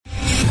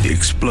The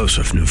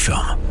explosive new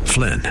film,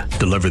 Flynn,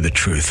 deliver the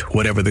truth,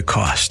 whatever the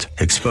cost,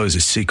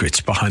 exposes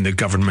secrets behind the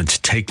government's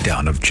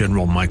takedown of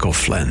General Michael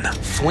Flynn.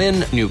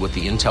 Flynn knew what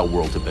the intel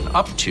world had been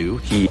up to.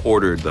 He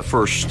ordered the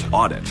first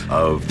audit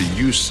of the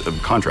use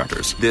of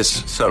contractors.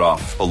 This set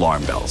off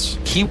alarm bells.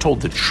 He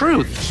told the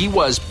truth. He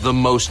was the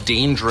most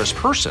dangerous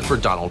person for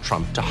Donald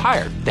Trump to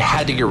hire. They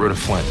had to get rid of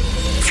Flynn.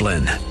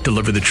 Flynn,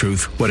 deliver the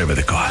truth, whatever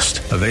the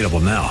cost. Available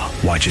now.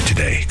 Watch it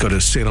today. Go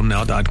to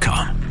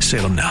salemnow.com.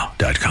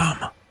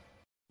 salemnow.com.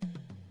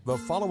 The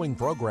following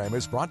program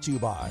is brought to you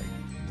by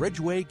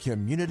Bridgeway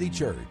Community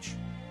Church.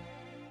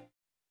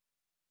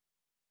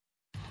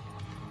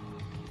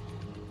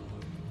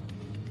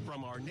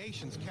 From our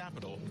nation's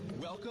capital,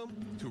 welcome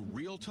to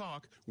Real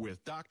Talk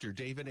with Dr.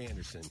 David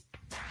Anderson.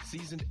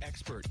 Seasoned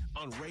expert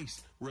on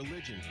race,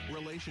 religion,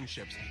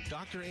 relationships,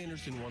 Dr.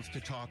 Anderson wants to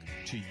talk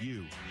to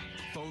you.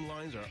 Phone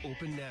lines are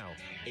open now,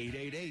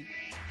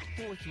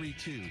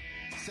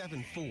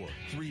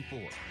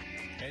 888-432-7434.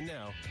 And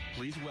now,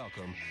 please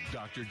welcome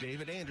Dr.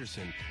 David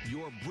Anderson,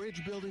 your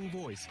bridge-building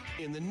voice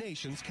in the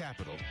nation's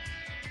capital.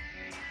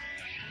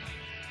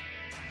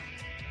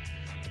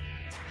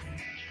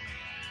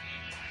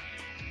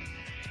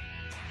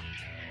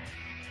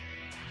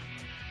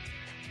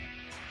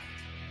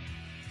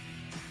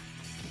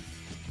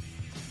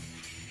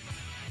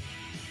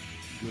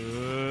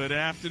 Good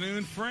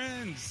afternoon,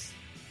 friends.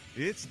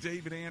 It's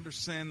David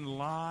Anderson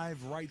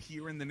live right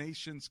here in the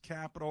nation's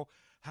capital.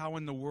 How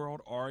in the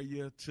world are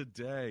you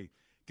today?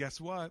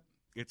 Guess what?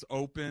 It's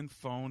Open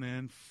Phone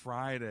In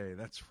Friday.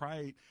 That's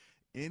right.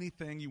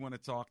 Anything you want to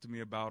talk to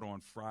me about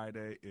on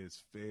Friday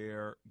is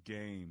fair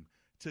game.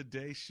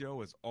 Today's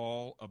show is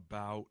all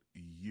about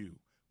you.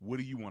 What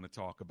do you want to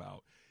talk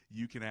about?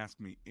 You can ask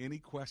me any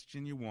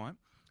question you want.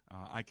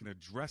 I can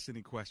address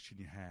any question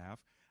you have.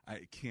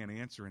 I can't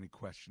answer any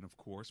question, of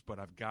course, but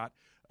I've got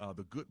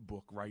the good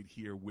book right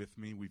here with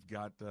me. We've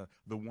got the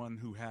one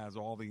who has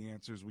all the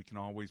answers. We can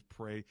always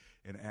pray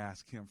and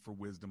ask him for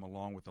wisdom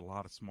along with a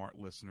lot of smart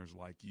listeners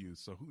like you.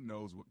 So who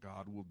knows what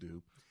God will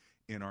do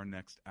in our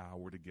next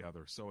hour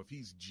together. So if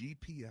he's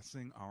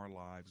GPSing our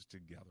lives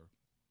together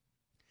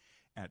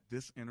at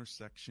this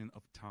intersection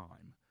of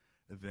time,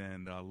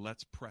 then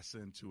let's press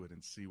into it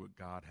and see what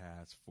God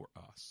has for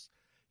us.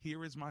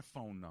 Here is my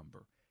phone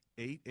number,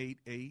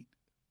 888-43-BRIDGE.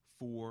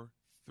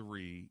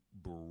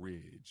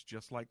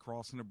 Just like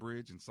crossing a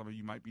bridge, and some of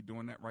you might be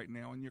doing that right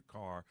now in your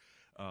car.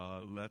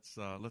 Let's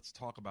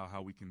talk about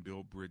how we can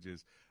build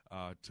bridges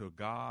to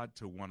God,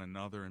 to one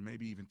another, and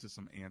maybe even to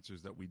some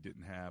answers that we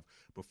didn't have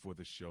before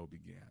the show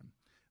began.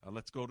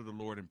 Let's go to the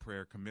Lord in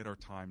prayer, commit our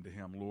time to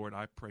him. Lord,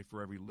 I pray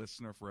for every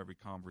listener, for every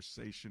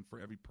conversation, for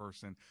every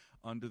person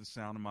under the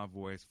sound of my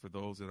voice, for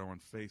those that are on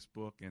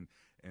Facebook and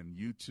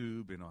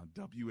YouTube and on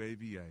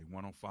WAVA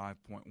 105.1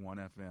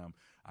 FM.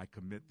 I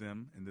commit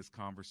them in this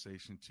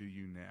conversation to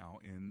you now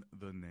in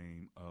the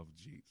name of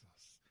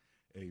Jesus.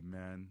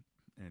 Amen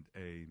and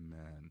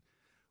amen.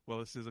 Well,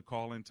 this is a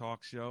call-in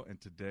talk show,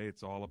 and today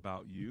it's all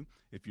about you.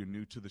 If you're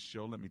new to the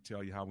show, let me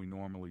tell you how we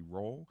normally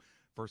roll.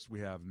 First, we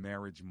have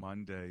Marriage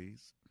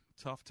Mondays,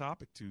 Tough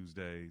Topic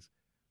Tuesdays,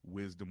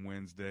 Wisdom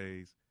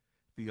Wednesdays,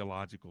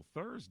 Theological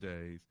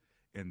Thursdays,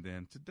 and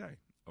then today,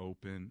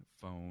 Open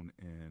Phone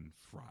In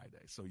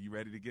Friday. So you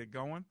ready to get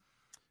going?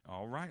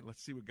 All right,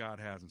 let's see what God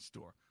has in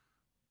store.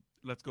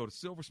 Let's go to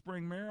Silver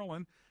Spring,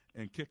 Maryland,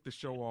 and kick the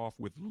show off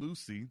with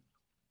Lucy,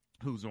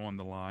 who's on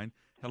the line.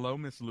 Hello,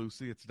 Miss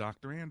Lucy. It's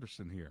Dr.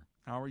 Anderson here.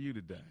 How are you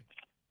today?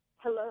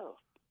 Hello.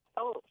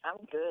 Oh,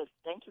 I'm good.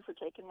 Thank you for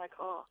taking my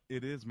call.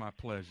 It is my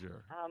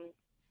pleasure.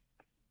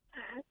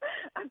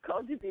 I've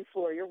called you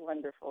before. You're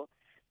wonderful.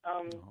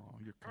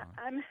 You're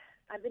kind.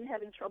 I've been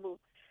having trouble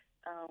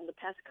the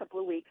past couple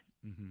of weeks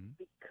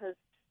because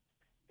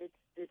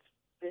it's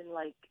been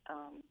like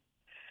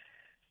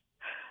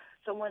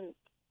someone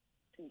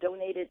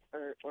donated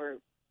or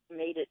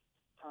made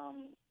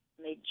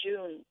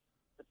June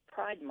the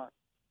Pride Month,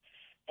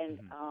 and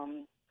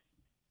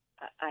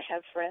I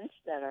have friends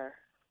that are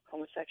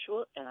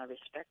homosexual, and I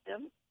respect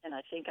them, and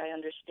I think I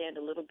understand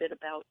a little bit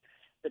about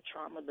the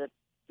trauma that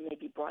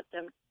maybe brought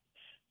them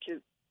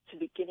to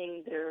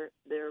beginning their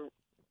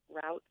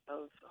route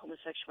of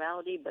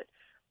homosexuality. But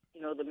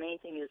you know, the main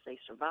thing is they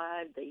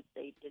survived. They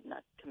did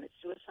not commit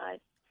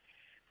suicide.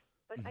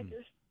 But I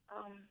just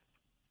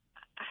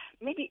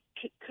maybe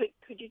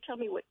could you tell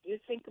me what you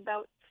think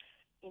about,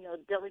 you know,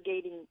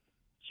 delegating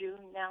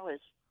June now as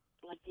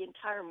like the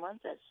entire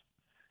month as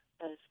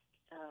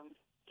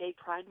Gay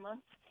Pride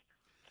Month?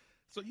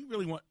 So you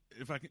really want,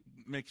 if I can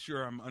make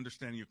sure I'm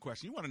understanding your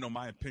question, you want to know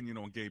my opinion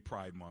on Gay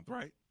Pride Month,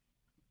 right?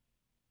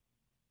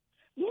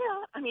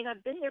 Yeah, I mean,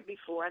 I've been there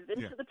before. I've been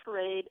to the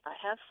parade. I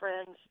have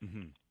friends,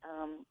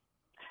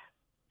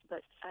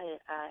 but I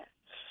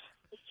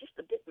it's just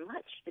a bit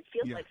much. It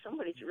feels like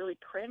somebody's really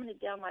cramming it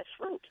down my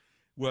throat.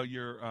 Well,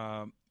 you're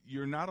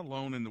not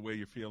alone in the way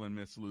you're feeling,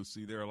 Miss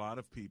Lucy. There are a lot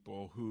of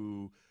people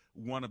who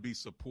want to be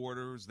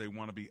supporters. They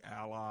want to be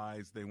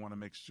allies. They want to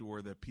make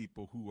sure that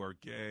people who are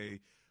gay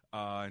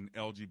and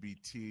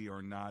LGBT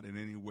are not in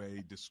any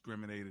way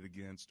discriminated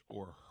against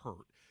or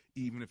hurt.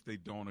 even if they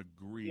don't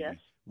agree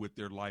with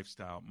their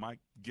lifestyle. My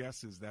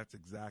guess is that's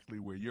exactly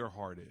where your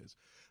heart is.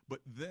 But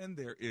then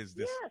there is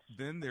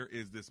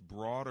this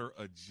broader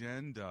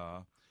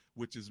agenda,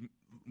 which is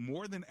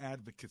more than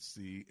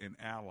advocacy and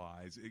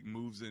allies. It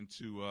moves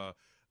into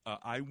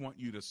I want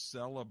you to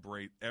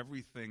celebrate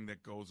everything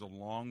that goes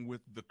along with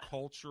the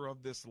culture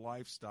of this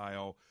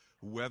lifestyle,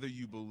 whether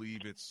you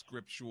believe it's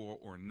scriptural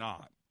or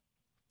not.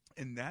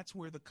 And that's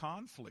where the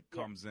conflict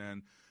comes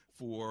in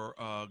for,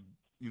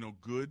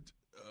 good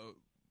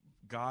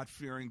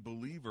God-fearing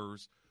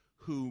believers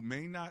who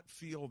may not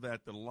feel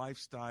that the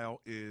lifestyle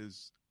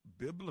is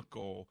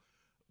biblical,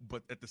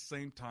 but at the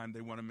same time,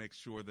 they want to make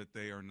sure that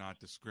they are not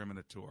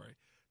discriminatory.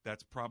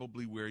 That's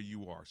probably where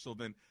you are. So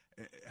then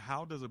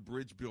how does a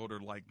bridge builder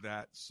like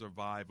that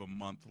survive a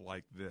month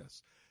like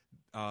this?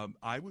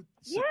 I would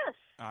say,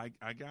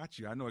 I got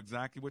you. I know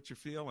exactly what you're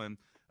feeling.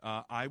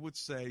 I would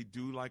say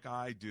do like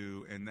I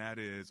do, and that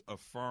is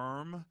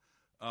affirm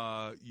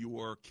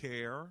your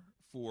care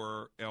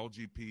for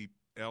LGBTQ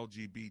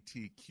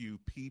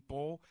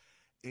people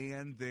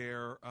and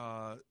their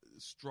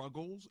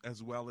struggles,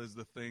 as well as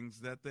the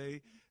things that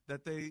they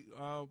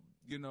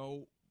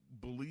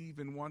believe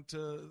and want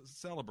to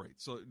celebrate.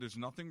 So there's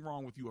nothing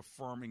wrong with you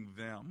affirming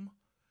them,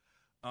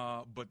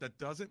 but that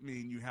doesn't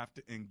mean you have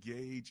to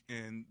engage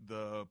in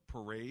the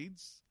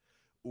parades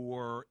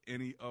or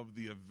any of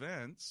the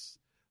events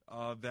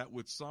that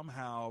would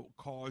somehow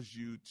cause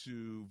you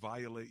to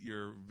violate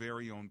your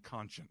very own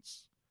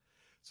conscience.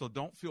 So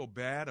don't feel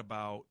bad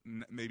about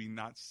maybe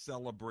not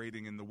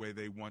celebrating in the way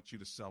they want you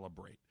to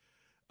celebrate.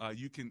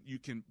 You can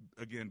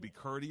again be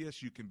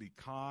courteous. You can be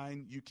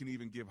kind. You can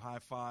even give high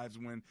fives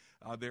when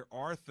there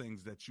are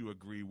things that you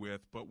agree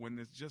with. But when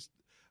it's just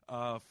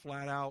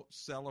flat out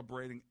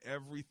celebrating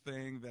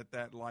everything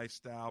that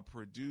lifestyle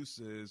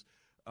produces,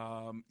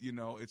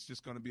 it's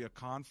just going to be a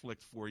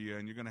conflict for you,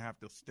 and you're going to have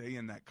to stay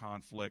in that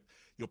conflict.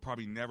 You'll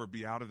probably never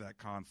be out of that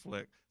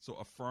conflict. So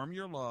affirm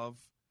your love,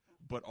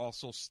 but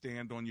also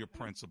stand on your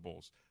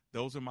principles.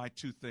 Those are my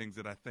two things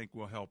that I think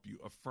will help you.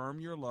 Affirm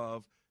your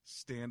love,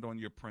 stand on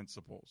your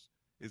principles.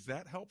 Is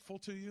that helpful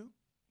to you?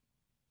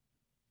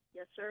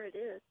 Yes, sir, it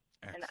is.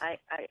 Excellent. And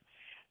I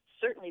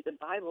certainly the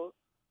Bible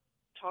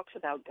talks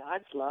about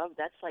God's love.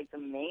 That's like the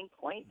main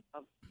point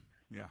of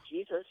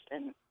Jesus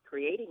and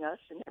creating us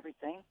and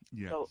everything.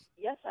 Yes. So,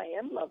 yes, I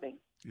am loving.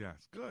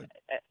 Yes, good.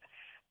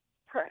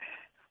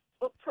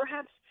 But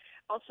perhaps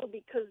also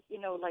because,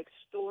 like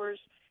stores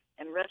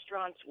and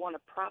restaurants want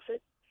to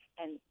profit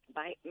and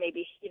by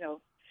maybe,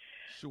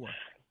 sure,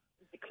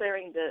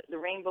 declaring the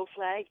rainbow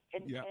flag,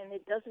 and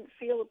it doesn't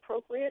feel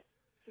appropriate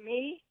to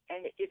me,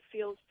 and it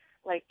feels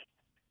like,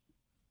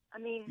 I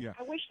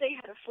wish they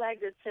had a flag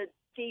that said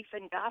thief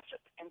and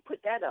gossip and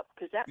put that up,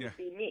 because that would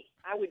be me.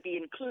 I would be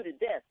included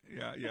then.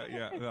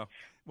 Yeah.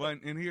 Well,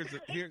 and here's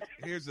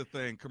the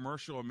thing.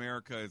 Commercial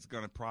America is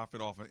going to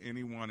profit off of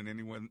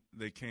anyone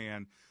they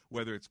can,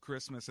 whether it's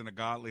Christmas and a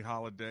godly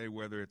holiday,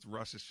 whether it's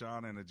Rosh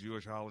Hashanah and a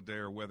Jewish holiday,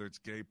 or whether it's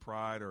Gay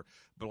Pride or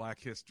Black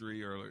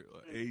History or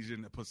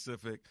Asian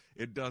Pacific.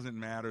 It doesn't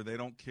matter. They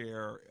don't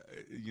care.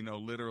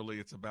 Literally,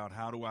 it's about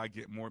how do I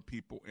get more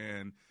people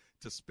in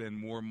to spend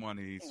more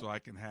money so I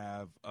can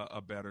have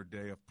a better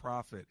day of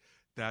profit.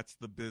 That's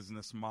the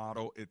business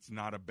model. It's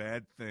not a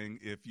bad thing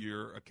if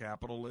you're a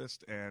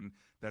capitalist and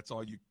that's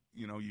all you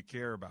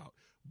care about.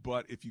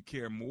 But if you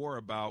care more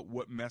about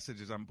what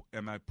messages am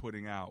I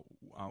putting out,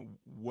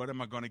 what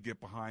am I going to get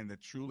behind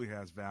that truly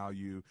has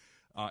value,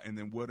 and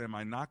then what am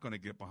I not going to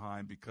get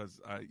behind because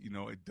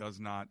it does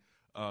not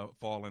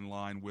fall in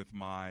line with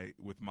my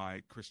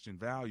Christian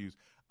values.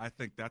 I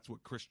think that's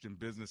what Christian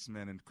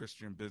businessmen and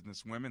Christian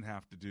businesswomen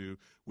have to do,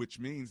 which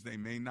means they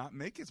may not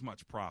make as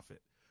much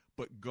profit,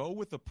 but go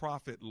with a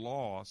profit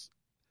loss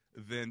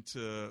than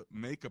to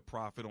make a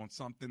profit on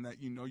something that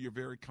you're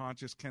very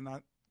conscious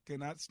cannot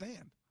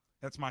stand.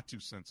 That's my 2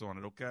 cents on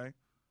it, okay?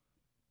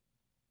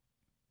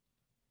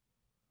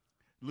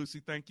 Lucy,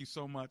 thank you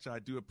so much. I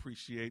do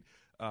appreciate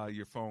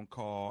your phone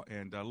call.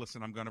 And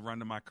listen, I'm going to run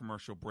to my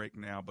commercial break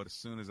now, but as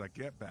soon as I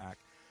get back,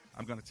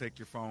 I'm going to take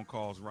your phone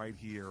calls right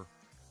here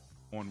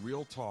on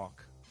Real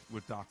Talk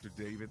with Dr.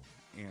 David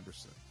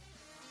Anderson.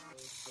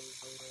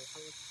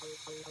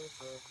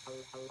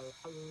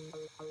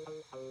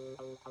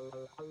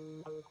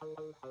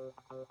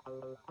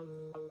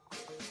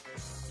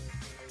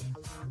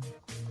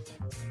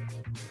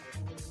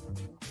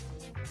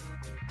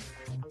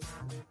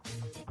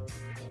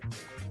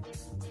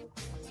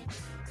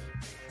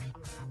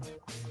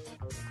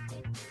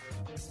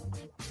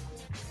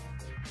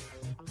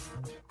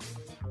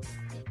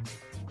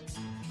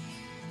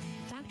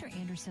 Dr.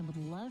 Anderson would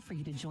love for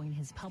you to join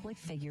his public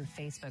figure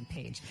Facebook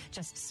page.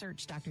 Just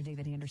search Dr.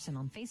 David Anderson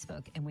on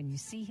Facebook, and when you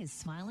see his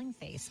smiling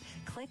face,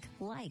 click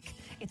like.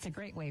 It's a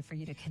great way for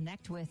you to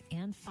connect with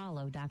and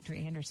follow Dr.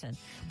 Anderson.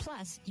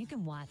 Plus, you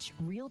can watch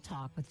Real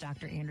Talk with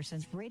Dr.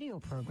 Anderson's radio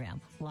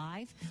program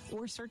live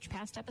or search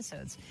past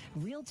episodes.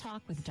 Real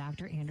Talk with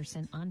Dr.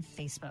 Anderson on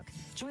Facebook.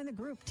 Join the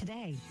group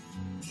today.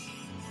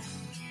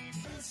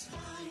 Best Buy,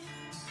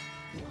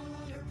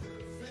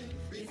 waterproofing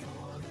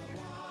before the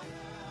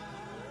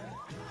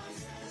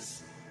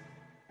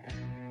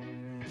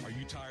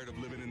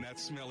in that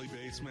smelly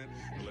basement?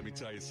 Well, let me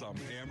tell you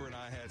something. Amber and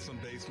I had some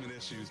basement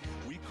issues.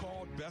 We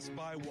called Best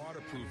Buy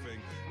Waterproofing.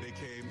 They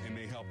came and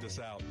they helped us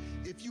out.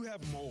 If you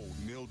have mold,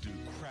 mildew,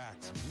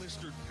 cracks,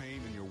 blistered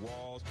paint in your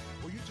walls,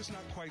 or you're just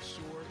not quite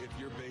sure if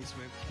your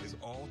basement is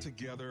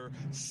altogether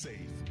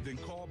safe, then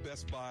call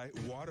Best Buy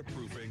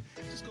Waterproofing.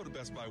 Just go to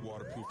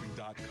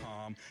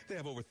bestbuywaterproofing.com. They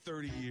have over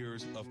 30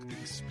 years of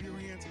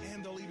experience,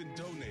 and they'll even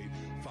donate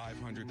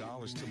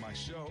 $500 to my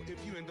show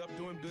if you end up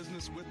doing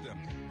business with them.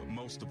 But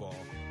most of all,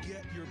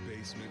 get your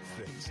basement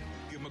fixed.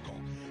 Give them a call,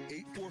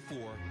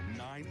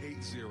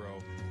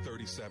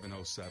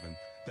 844-980-3707.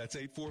 That's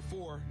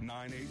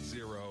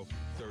 844-980-3707.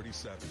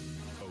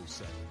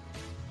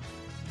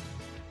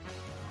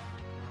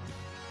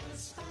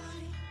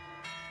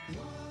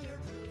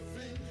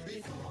 Waterproofing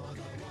before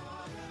the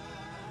water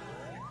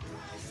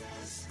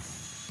rises.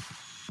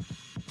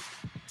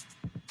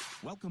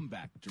 Welcome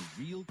back to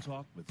Real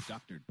Talk with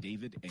Dr.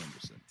 David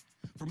Anderson.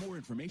 For more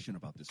information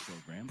about this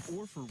program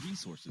or for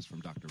resources from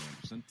Dr.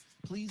 Anderson,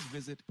 please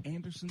visit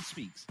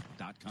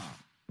andersonspeaks.com.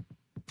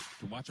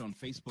 To watch on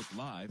Facebook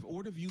Live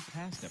or to view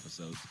past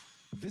episodes,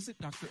 visit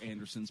Dr.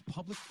 Anderson's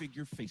public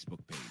figure Facebook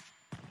page.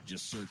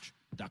 Just search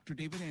Dr.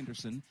 David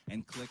Anderson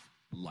and click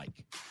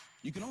like.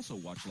 You can also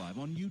watch live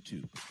on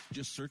YouTube.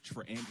 Just search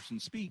for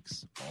Anderson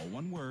Speaks, all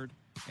one word,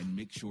 and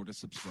make sure to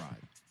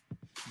subscribe.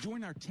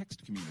 Join our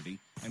text community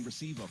and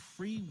receive a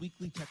free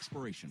weekly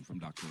textpiration from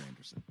Dr.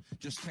 Anderson.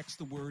 Just text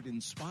the word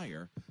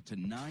INSPIRE to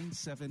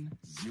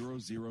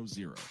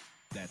 97000.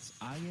 That's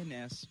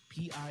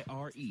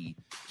INSPIRE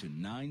to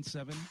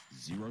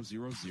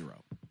 97000.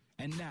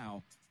 And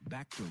now,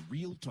 back to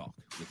Real Talk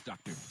with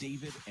Dr.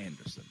 David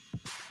Anderson.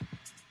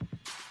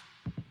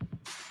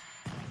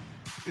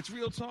 It's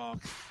Real Talk.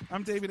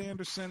 I'm David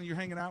Anderson. You're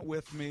hanging out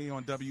with me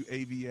on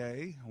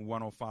WAVA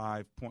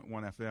 105.1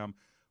 FM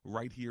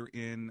right here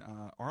in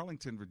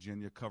Arlington,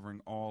 Virginia,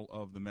 covering all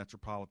of the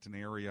metropolitan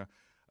area.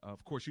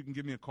 Of course, you can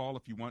give me a call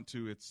if you want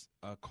to. It's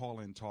a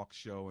call-in talk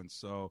show, and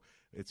so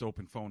it's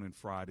open phone in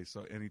Friday,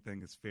 so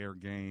anything is fair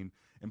game.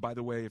 And by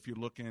the way, if you're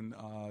looking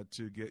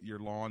to get your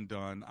lawn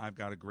done, I've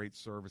got a great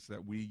service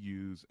that we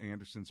use,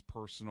 Anderson's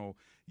Personal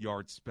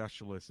Yard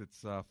Specialist.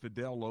 It's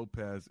Fidel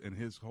Lopez and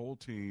his whole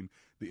team,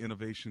 the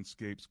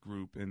Innovationscapes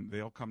group, and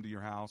they'll come to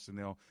your house and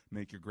they'll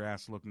make your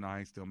grass look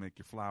nice. They'll make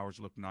your flowers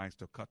look nice.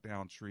 They'll cut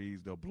down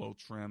trees. They'll blow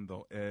trim.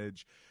 They'll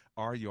edge.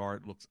 Our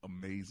yard looks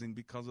amazing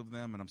because of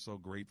them, and I'm so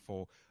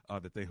grateful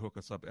that they hook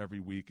us up every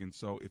week. And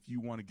so if you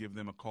want to give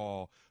them a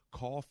call,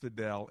 call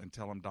Fidel and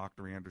tell him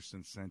Dr.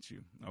 Anderson sent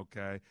you,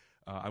 okay?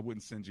 I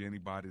wouldn't send you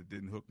anybody that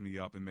didn't hook me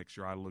up and make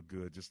sure I look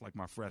good. Just like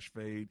my fresh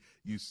fade,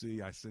 you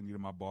see, I send you to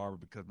my barber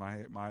because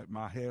my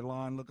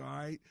hairline look all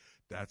right.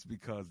 That's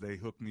because they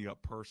hooked me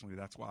up personally.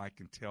 That's why I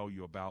can tell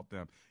you about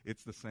them.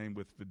 It's the same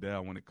with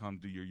Fidel. When it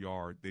comes to your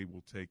yard, they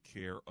will take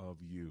care of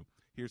you.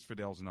 Here's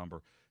Fidel's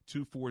number,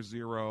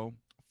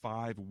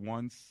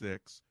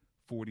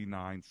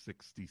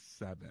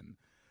 240-516-4967.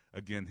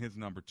 Again, his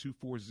number,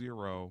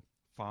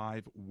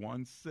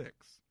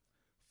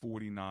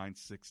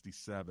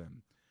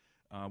 240-516-4967.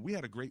 We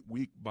had a great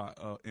week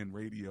in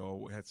radio.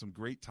 We had some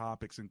great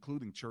topics,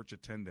 including church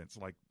attendance.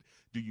 Like,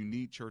 do you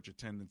need church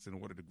attendance in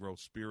order to grow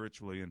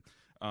spiritually? And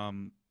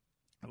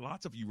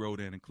lots of you wrote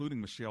in, including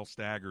Michelle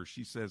Stagger.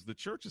 She says, the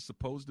church is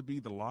supposed to be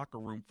the locker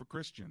room for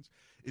Christians.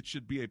 It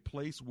should be a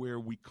place where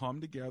we come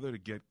together to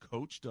get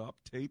coached up,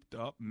 taped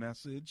up,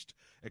 messaged,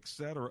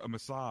 etc.,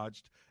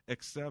 massaged,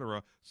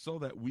 etc., so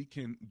that we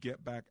can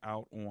get back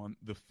out on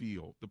the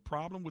field. The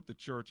problem with the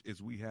church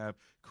is we have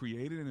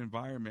created an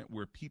environment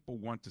where people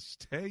want to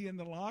stay in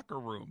the locker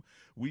room.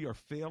 We are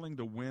failing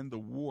to win the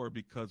war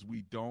because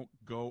we don't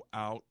go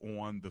out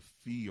on the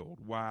field.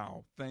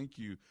 Wow.T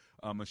you,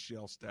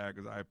 Michelle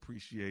Staggers. I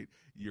appreciate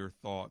your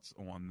thoughts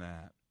on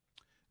that.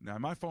 Now,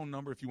 my phone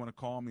number, if you want to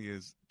call me,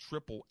 is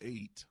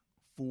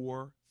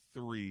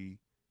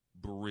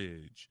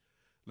 888-43-BRIDGE.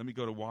 Let me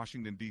go to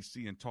Washington,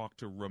 D.C. and talk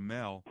to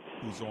Ramel,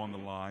 who's on the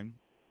line.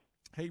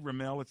 Hey,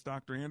 Ramel, it's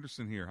Dr.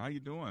 Anderson here. How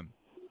you doing?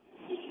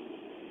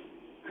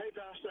 Hey,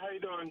 Pastor. How you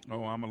doing?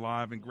 Oh, I'm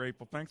alive and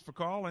grateful. Thanks for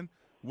calling.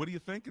 What are you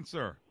thinking,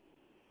 sir?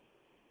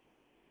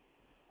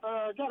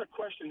 I got a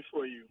question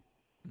for you.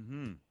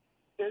 Mm-hmm.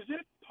 Is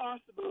it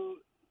possible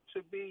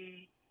to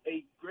be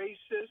a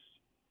gracist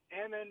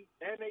and an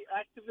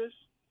activist?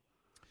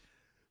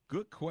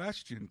 Good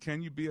question.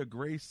 Can you be a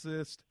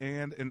gracist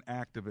and an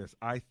activist?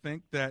 I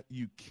think that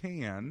you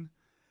can,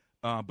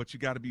 but you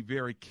got to be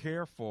very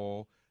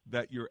careful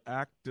that your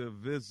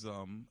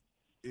activism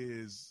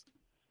is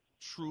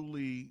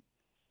truly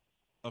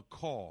a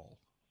call,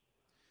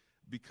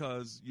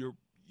 because you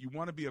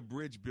want to be a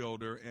bridge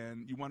builder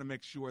and you want to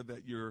make sure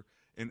that you're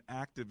an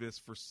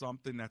activist for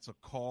something that's a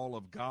call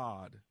of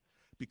God,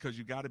 because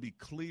you got to be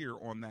clear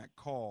on that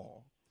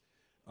call.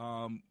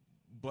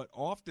 But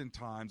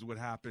oftentimes what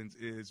happens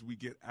is we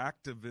get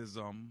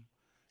activism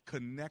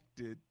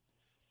connected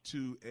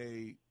to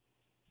a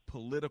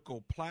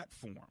political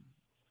platform.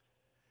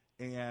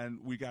 And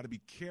we got to be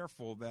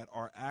careful that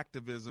our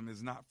activism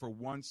is not for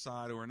one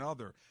side or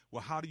another.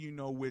 Well, how do you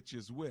know which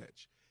is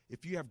which?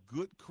 if you have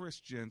good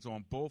Christians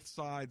on both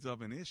sides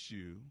of an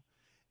issue,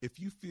 if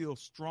you feel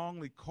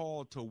strongly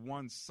called to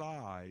one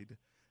side,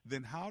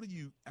 then how do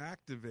you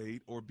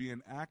activate or be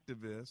an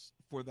activist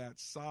for that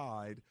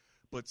side,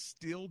 but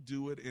still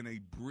do it in a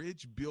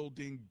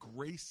bridge-building,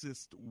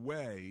 gracist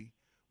way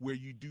where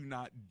you do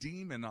not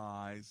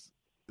demonize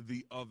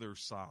the other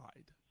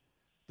side?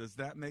 Does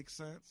that make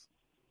sense?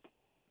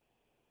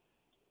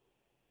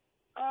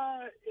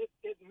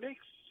 It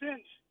makes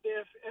sense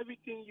if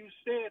everything you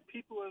said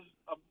people is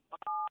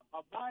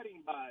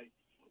abiding by.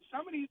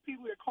 Some of these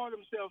people that call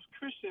themselves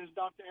Christians,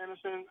 Dr.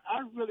 Anderson,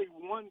 I really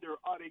wonder,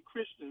 are they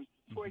Christians?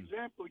 For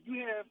example,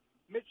 you have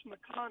Mitch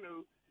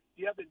McConnell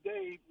the other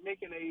day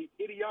making a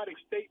idiotic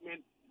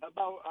statement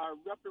about our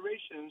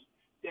reparations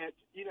that,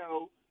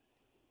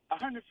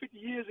 150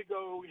 years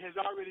ago has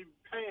already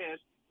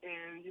passed,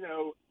 and,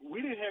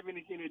 we didn't have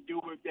anything to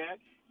do with that.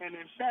 And,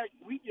 in fact,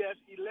 we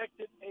just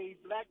elected a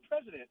black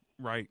president.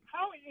 Right.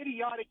 How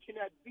idiotic can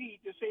that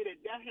be to say that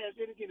that has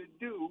anything to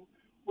do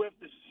with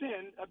the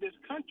sin of this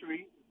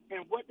country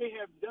and what they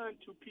have done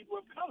to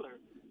people of color?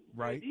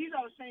 Right. And these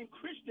are the same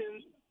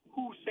Christians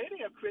who say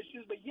they are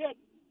Christians, but yet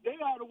they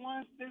are the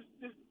ones that's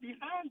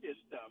behind this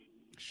stuff.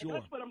 Sure.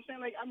 And that's what I'm saying.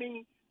 I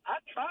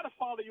try to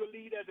follow your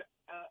lead as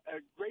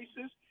a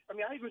gracist. I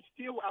even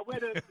I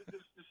wear the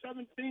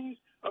 7 things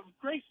of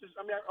graces.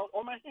 On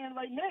my hand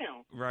right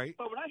now. Right.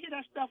 But when I hear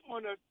that stuff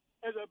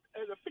as a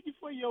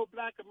 54-year-old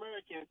black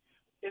American,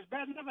 it's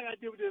bad enough like I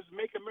did with this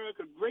Make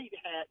America Great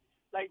hat.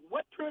 Like,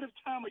 what period of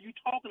time are you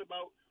talking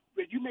about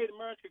where you made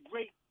America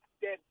great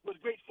that was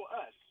great for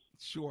us?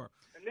 Sure.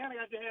 And then I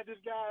got to have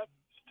this guy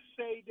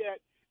say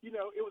that,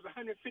 it was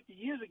 150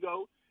 years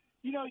ago.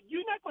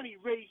 You're not going to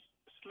erase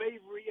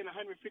slavery in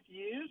 150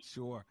 years.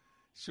 Sure.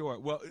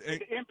 Well,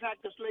 the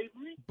impact of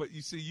slavery. But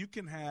you see, you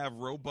can have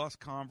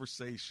robust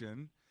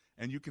conversation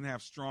and you can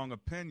have strong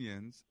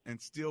opinions and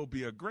still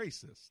be a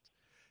gracist.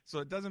 So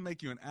it doesn't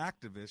make you an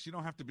activist. You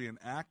don't have to be an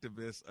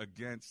activist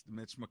against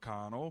Mitch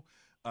McConnell.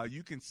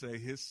 You can say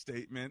his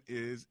statement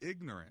is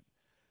ignorant.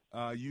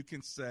 You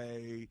can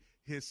say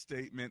his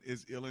statement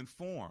is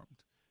ill-informed.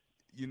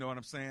 You know what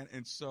I'm saying?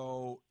 And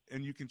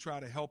you can try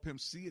to help him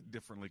see it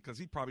differently, because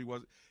he's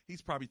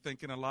probably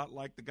thinking a lot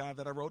like the guy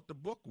that I wrote the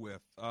book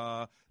with.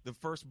 The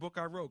first book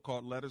I wrote,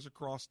 called Letters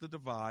Across the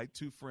Divide,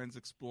 Two Friends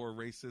Explore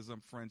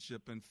Racism,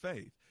 Friendship, and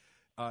Faith.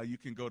 You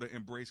can go to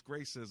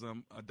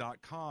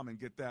embracegracism.com and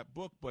get that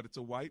book, but it's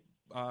a white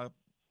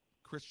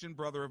Christian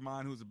brother of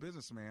mine who's a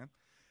businessman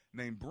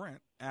named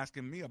Brent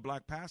asking me, a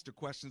black pastor,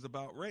 questions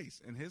about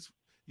race. And his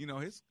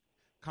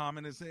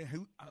comment is saying,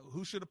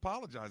 who should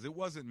apologize? It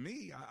wasn't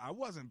me. I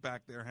wasn't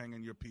back there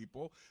hanging your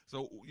people.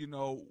 So,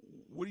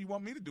 what do you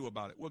want me to do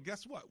about it? Well,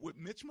 guess what? What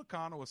Mitch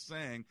McConnell was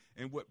saying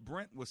and what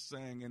Brent was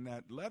saying in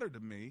that letter to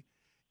me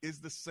is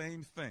the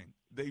same thing.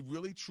 They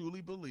really,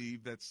 truly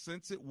believe that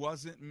since it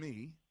wasn't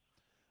me,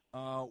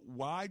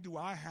 why do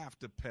I have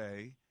to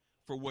pay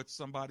for what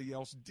somebody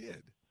else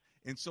did?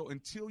 And so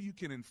until you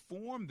can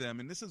inform them,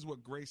 and this is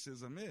what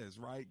gracism is,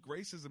 right?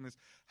 Gracism is,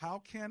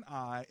 how can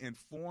I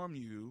inform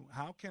you?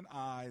 How can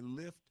I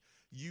lift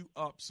you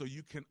up so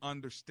you can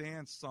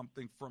understand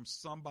something from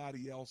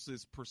somebody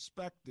else's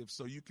perspective,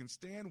 so you can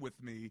stand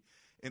with me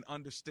and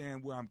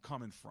understand where I'm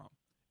coming from?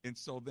 And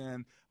so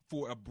then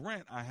for a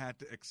Brent, I had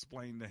to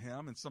explain to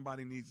him, and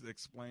somebody needs to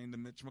explain to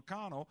Mitch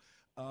McConnell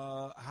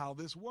how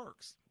this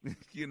works.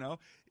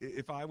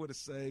 If I were to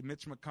say,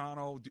 Mitch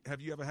McConnell,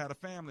 have you ever had a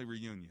family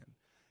reunion?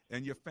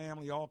 And your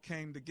family all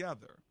came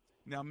together.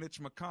 Now, Mitch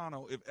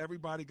McConnell, if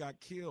everybody got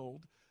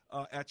killed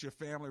at your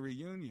family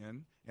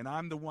reunion, and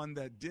I'm the one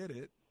that did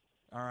it,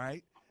 all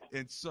right,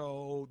 and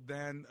so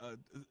then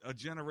a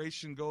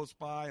generation goes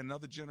by,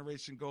 another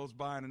generation goes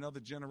by, and another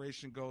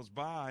generation goes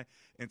by,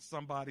 and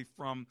somebody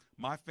from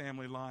my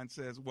family line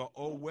says,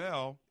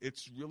 well,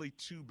 it's really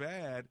too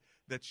bad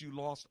that you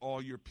lost all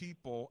your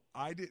people.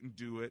 I didn't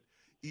do it,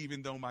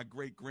 even though my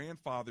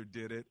great-grandfather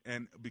did it.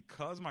 And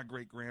because my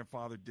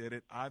great-grandfather did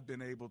it, I've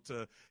been able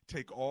to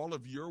take all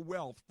of your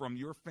wealth from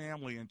your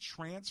family and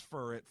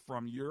transfer it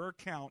from your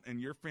account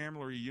and your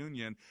family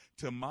reunion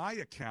to my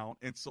account.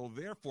 And so,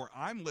 therefore,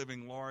 I'm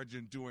living large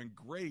and doing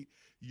great.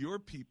 Your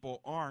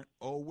people aren't.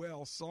 Oh,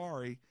 well,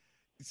 sorry.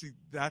 You see,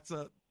 that's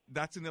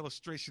an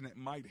illustration that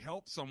might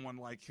help someone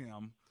like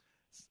him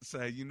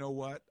say, you know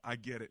what, I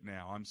get it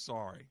now. I'm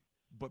sorry.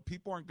 But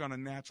people aren't going to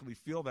naturally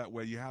feel that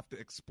way. You have to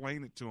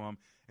explain it to them,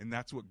 and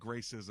that's what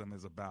gracism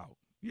is about.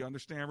 You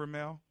understand,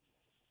 Ramel?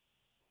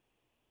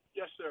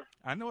 Yes, sir.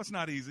 I know it's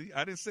not easy.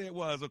 I didn't say it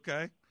was,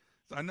 okay?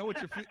 So I know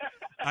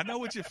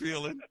what you're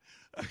feeling.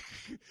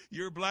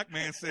 You're a black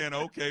man saying,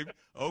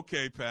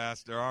 okay,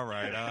 Pastor, all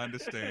right, I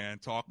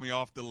understand. Talk me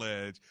off the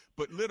ledge.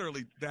 But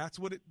literally, that's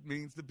what it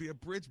means to be a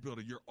bridge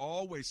builder. You're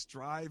always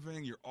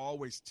striving. You're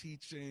always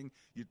teaching.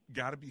 You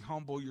got to be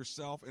humble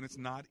yourself, and it's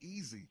not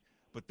easy.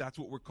 But that's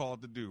what we're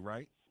called to do,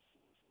 right?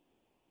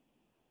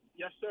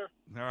 Yes, sir.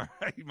 All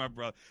right, my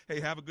brother. Hey,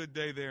 have a good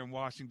day there in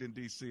Washington,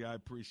 D.C. I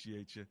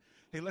appreciate you.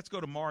 Hey, let's go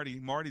to Marty.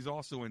 Marty's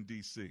also in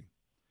D.C.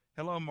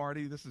 Hello,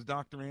 Marty. This is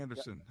Dr.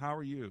 Anderson. How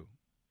are you?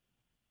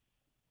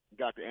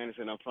 Dr.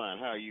 Anderson, I'm fine.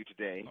 How are you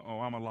today? Oh,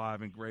 I'm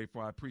alive and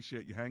grateful. I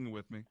appreciate you hanging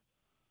with me.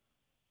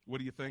 What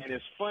do you think? And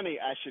it's funny,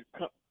 I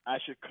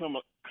should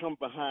come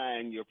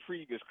behind your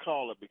previous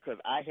caller because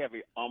I have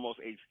almost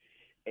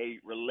a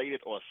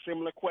related or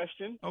similar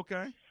question.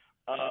 Okay.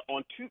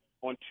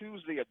 On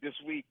Tuesday of this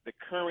week, the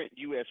current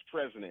U.S.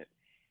 president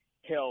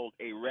held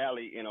a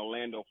rally in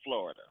Orlando,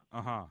 Florida.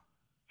 Uh-huh.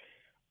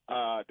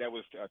 That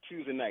was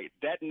Tuesday night.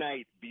 That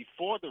night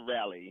before the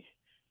rally,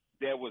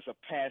 there was a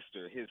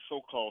pastor, his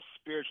so-called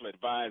spiritual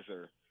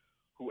advisor,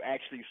 who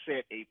actually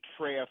said a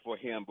prayer for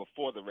him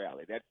before the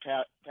rally. That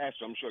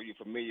pastor, I'm sure you're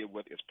familiar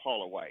with, is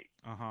Paula White.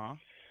 Uh-huh.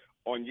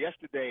 On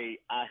yesterday,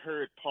 I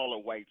heard Paula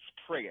White's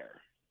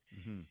prayer.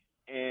 Mm-hmm.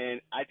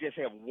 And I just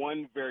have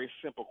one very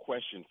simple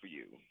question for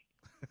you.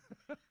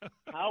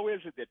 How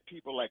is it that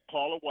people like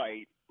Paula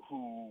White,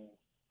 who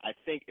I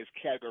think is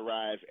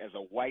categorized as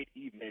a white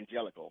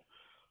evangelical,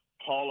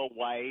 Paula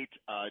White,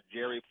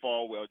 Jerry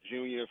Falwell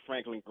Jr.,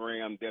 Franklin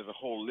Graham, there's a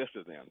whole list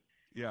of them.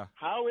 Yeah.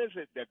 How is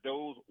it that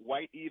those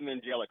white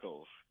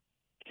evangelicals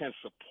can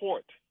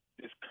support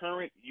this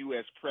current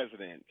U.S.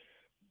 president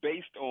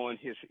based on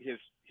his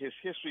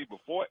history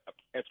before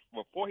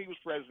he was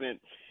president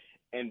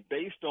and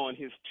based on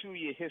his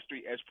 2-year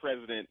history as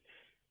president,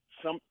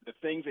 the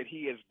things that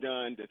he has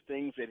done, the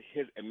things that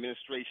his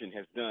administration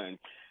has done?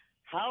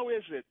 How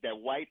is it that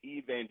white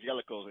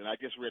evangelicals, and I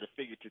just read a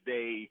figure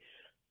today,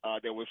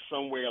 there was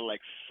somewhere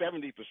like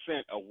 70%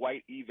 of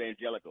white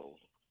evangelicals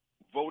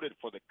voted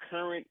for the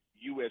current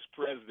U.S.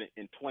 president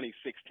in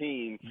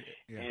 2016,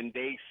 and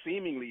they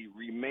seemingly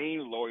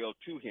remain loyal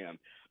to him.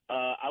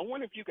 I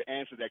wonder if you could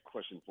answer that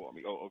question for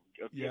me, or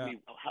give me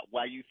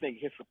why you think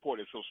his support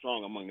is so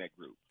strong among that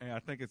group. Yeah, I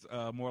think it's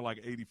more like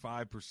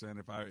 85%,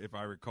 if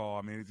I recall.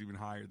 I mean, it's even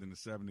higher than the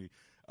 70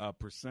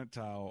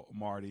 percentile,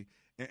 Marty.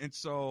 And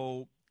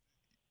so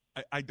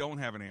I don't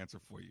have an answer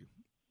for you.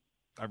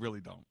 I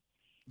really don't.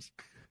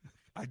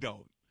 I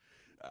don't.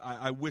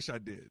 I wish I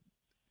did.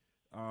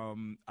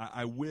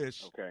 I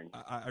wish. Okay.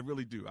 I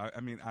really do. I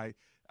mean,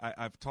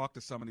 I've talked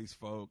to some of these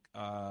folk.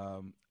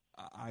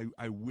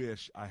 I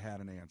wish I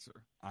had an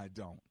answer. I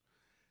don't.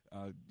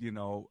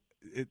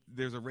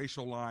 There's a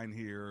racial line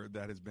here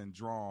that has been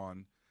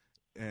drawn,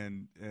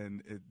 and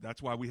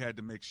that's why we had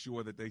to make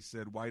sure that they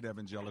said white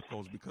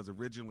evangelicals, because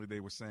originally they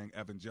were saying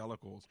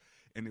evangelicals,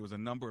 and there was a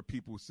number of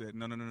people who said,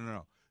 no.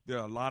 There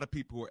are a lot of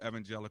people who are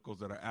evangelicals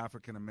that are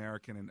African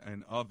American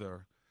and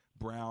other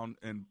brown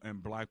and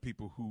black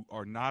people who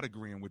are not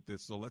agreeing with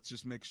this. So let's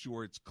just make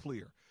sure it's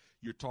clear.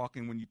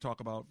 When you talk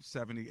about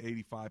 70,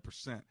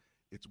 85%,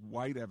 it's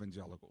white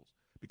evangelicals,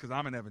 because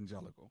I'm an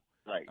evangelical.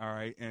 Right. All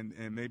right. And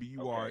maybe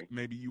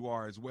you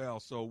are as well.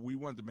 So we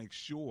wanted to make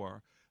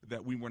sure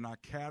that we were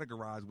not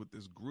categorized with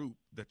this group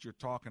that you're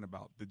talking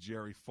about, the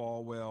Jerry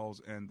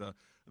Falwells and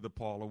the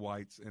Paula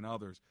Whites and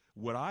others.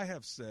 What I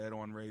have said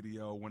on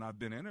radio when I've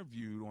been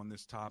interviewed on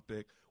this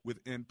topic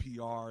with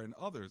NPR and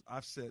others,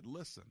 I've said,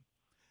 listen,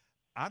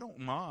 I don't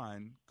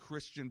mind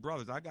Christian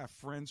brothers. I got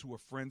friends who are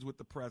friends with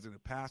the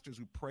president, pastors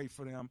who pray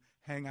for them,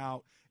 hang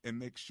out, and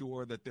make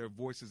sure that their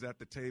voice is at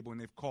the table.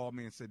 And they've called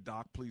me and said,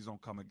 Doc, please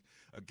don't come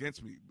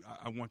against me.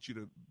 I want you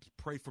to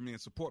pray for me and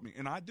support me.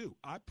 And I do.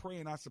 I pray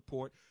and I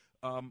support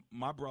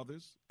my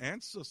brothers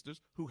and sisters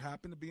who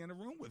happen to be in the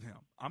room with him.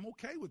 I'm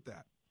okay with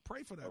that.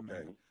 Pray for that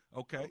man.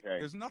 Okay?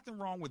 There's nothing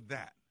wrong with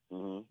that.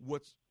 Mm-hmm.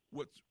 What's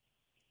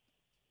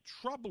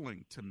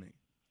troubling to me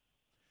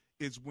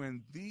is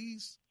when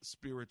these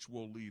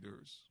spiritual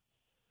leaders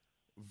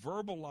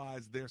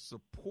verbalize their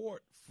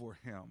support for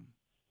him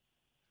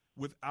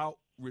without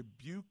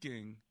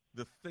rebuking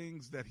the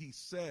things that he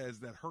says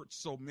that hurt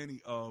so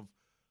many of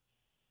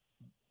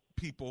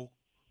people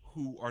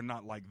who are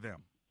not like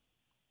them.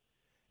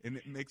 And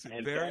it makes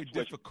it very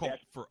difficult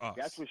for us.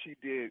 That's what she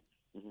did.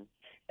 Mm-hmm.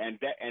 And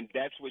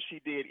that's what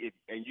she did.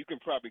 And you can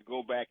probably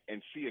go back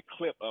and see a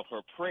clip of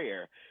her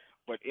prayer.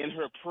 But in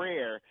her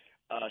prayer,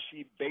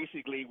 she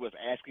basically was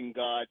asking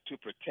God to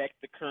protect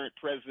the current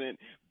president,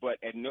 but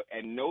at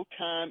no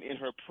time in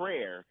her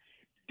prayer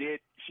did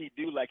she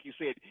do, like you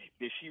said,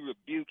 did she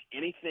rebuke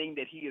anything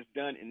that he has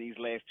done in these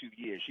last 2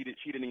 years. She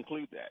didn't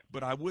include that.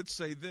 But I would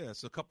say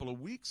this. A couple of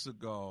weeks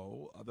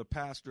ago, the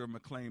pastor of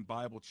McLean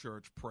Bible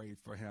Church prayed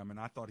for him, and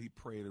I thought he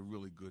prayed a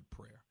really good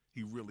prayer.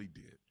 He really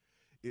did.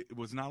 It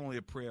was not only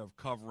a prayer of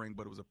covering,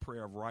 but it was a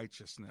prayer of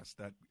righteousness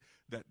that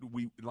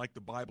we, like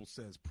the Bible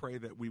says, pray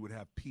that we would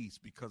have peace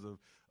because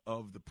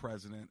of the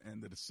president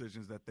and the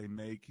decisions that they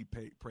make. He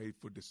prayed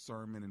for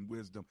discernment and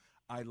wisdom.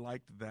 I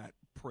liked that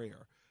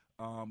prayer.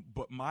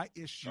 But my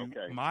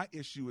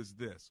issue is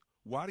this.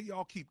 Why do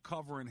y'all keep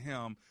covering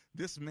him?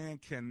 This man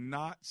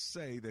cannot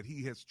say that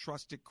he has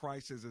trusted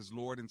Christ as his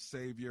Lord and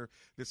Savior.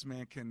 This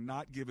man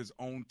cannot give his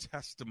own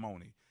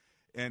testimony.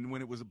 And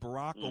when it was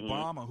Barack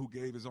Obama who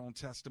gave his own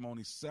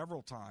testimony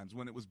several times,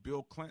 when it was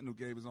Bill Clinton who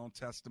gave his own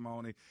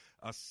testimony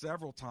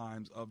several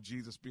times of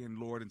Jesus being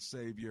Lord and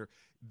Savior,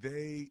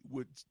 they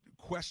would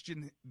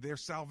question their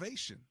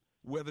salvation.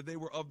 whether they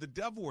were of the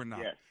devil or not.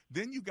 Yes.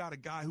 Then you got a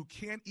guy who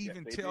can't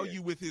even they tell did.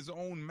 you with his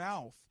own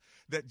mouth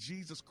that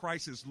Jesus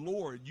Christ is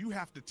Lord. You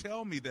have to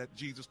tell me that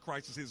Jesus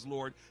Christ is his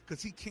Lord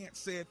because he can't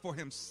say it for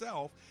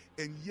himself,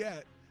 and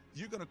yet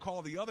you're going to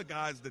call the other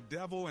guys the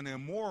devil and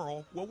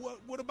immoral. Well,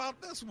 what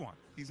about this one?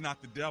 He's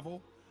not the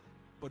devil,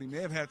 but he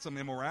may have had some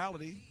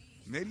immorality.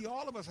 Maybe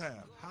all of us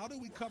have. How do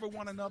we cover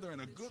one another in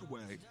a good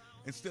way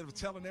instead of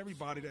telling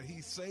everybody that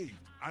he's saved?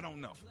 I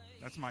don't know.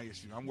 That's my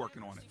issue. I'm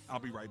working on it. I'll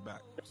be right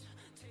back.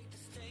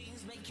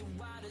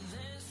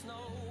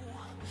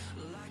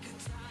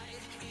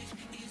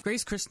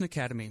 Grace Christian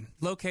Academy,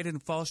 located in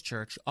Falls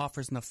Church,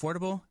 offers an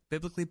affordable,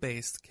 biblically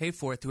based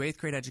K-4 through 8th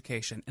grade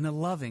education in a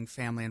loving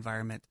family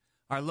environment.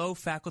 Our low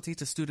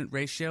faculty-to-student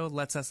ratio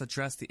lets us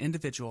address the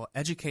individual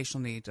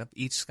educational needs of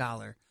each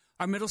scholar.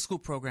 Our middle school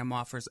program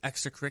offers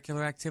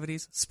extracurricular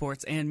activities,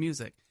 sports, and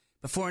music.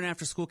 Before and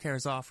after school care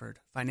is offered.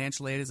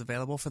 Financial aid is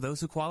available for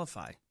those who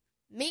qualify.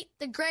 Meet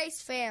the Grace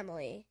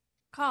family.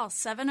 Call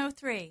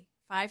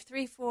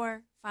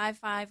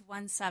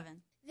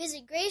 703-534-5517.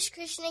 Visit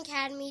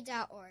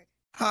gracechristianacademy.org.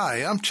 Hi,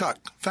 I'm Chuck,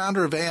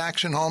 founder of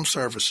A-Action Home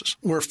Services.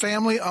 We're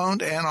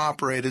family-owned and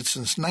operated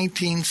since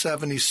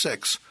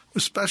 1976. We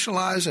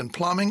specialize in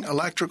plumbing,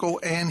 electrical,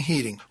 and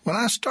heating. When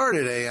I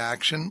started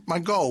A-Action, my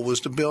goal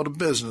was to build a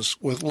business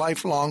with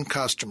lifelong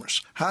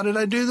customers. How did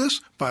I do this?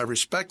 By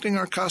respecting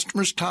our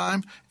customers'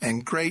 time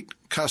and great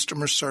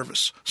customer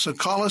service. So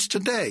call us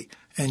today,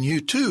 and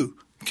you too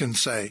can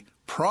say,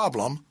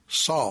 problem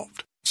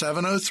solved.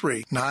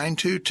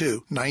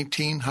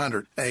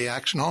 703-922-1900,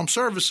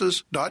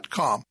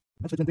 AActionHomeservices.com.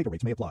 Message and data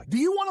rates may apply. Do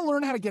you want to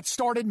learn how to get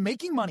started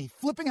making money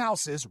flipping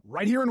houses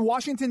right here in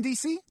Washington,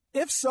 D.C.?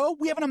 If so,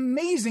 we have an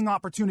amazing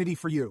opportunity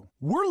for you.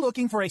 We're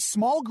looking for a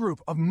small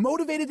group of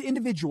motivated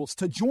individuals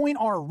to join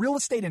our real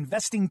estate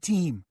investing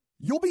team.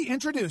 You'll be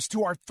introduced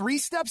to our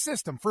 3-step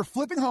system for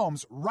flipping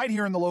homes right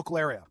here in the local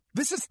area.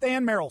 This is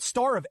Than Merrill,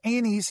 star of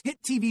A&E's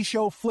hit TV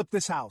show Flip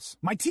This House.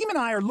 My team and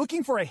I are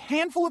looking for a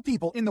handful of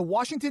people in the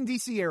Washington,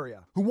 D.C.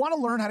 area who want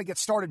to learn how to get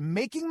started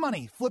making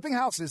money flipping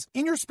houses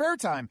in your spare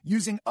time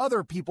using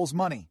other people's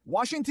money.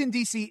 Washington,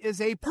 D.C.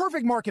 is a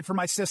perfect market for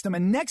my system,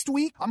 and next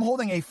week I'm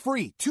holding a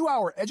free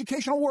 2-hour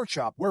educational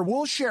workshop where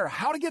we'll share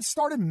how to get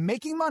started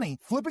making money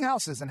flipping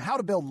houses and how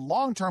to build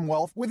long-term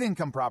wealth with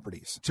income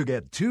properties. To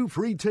get 2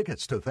 free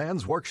tickets to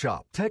Than's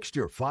workshop, text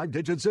your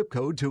 5-digit zip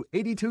code to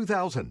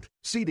 82,000.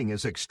 Seating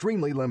is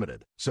extremely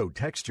limited, so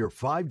text your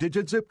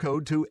 5-digit zip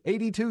code to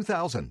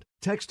 82,000.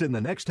 Text in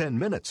the next 10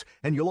 minutes,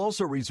 and you'll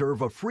also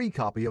reserve a free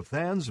copy of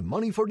Than's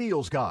Money for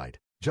Deals guide.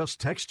 Just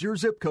text your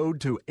zip code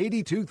to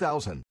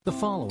 82,000. The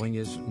following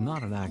is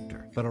not an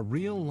actor, but a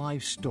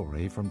real-life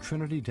story from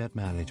Trinity Debt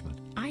Management.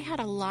 I had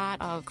a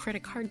lot of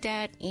credit card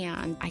debt,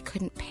 and I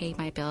couldn't pay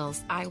my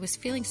bills. I was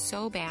feeling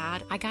so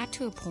bad. I got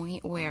to a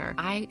point where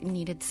I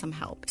needed some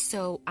help.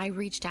 So I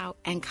reached out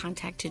and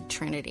contacted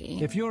Trinity.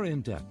 If you're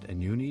in debt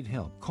and you need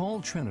help,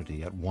 call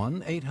Trinity at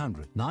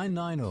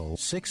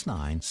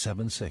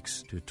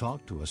 1-800-990-6976 to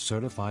talk to a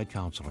certified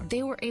counselor.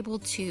 They were able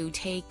to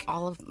take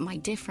all of my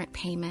different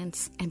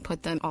payments and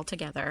put them all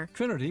together.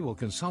 Trinity will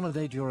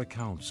consolidate your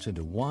accounts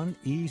into one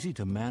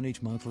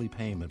easy-to-manage monthly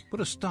payment, put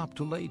a stop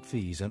to late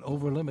fees and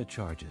over-limit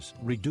charges,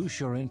 reduce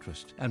your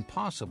interest, and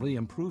possibly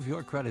improve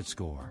your credit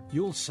score.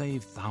 You'll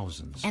save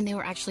thousands. And they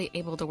were actually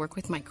able to work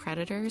with my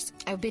creditors.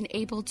 I've been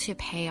able to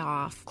pay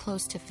off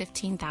close to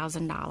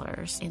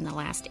 $15,000 in the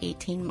last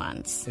 18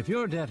 months. If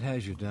your debt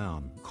has you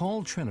down,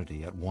 call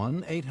Trinity at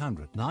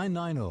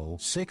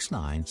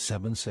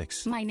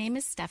 1-800-990-6976. My name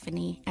is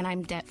Stephanie, and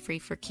I'm debt-free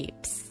for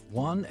keeps.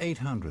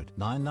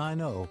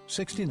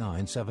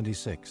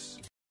 1-800-990-6976.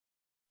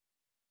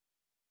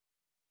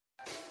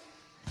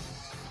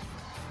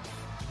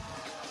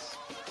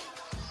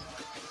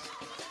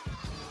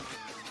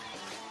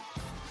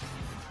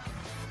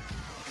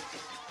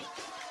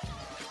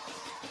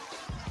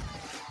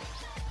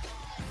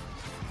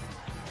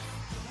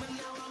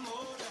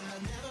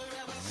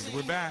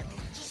 We're back.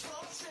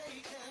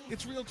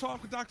 It's Real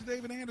Talk with Dr.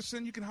 David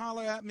Anderson. You can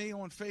holler at me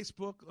on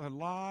Facebook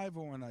live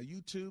or on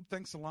YouTube.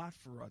 Thanks a lot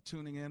for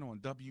tuning in on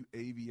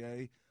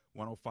WAVA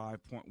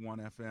 105.1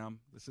 FM.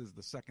 This is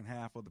the second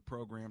half of the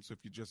program, so if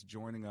you're just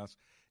joining us,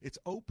 it's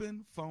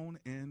Open Phone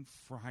In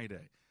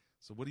Friday.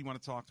 So what do you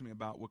want to talk to me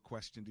about? What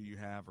question do you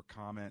have or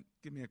comment?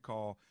 Give me a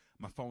call.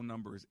 My phone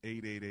number is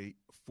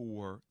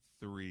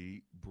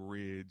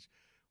 888-43-BRIDGE.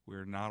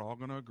 We're not all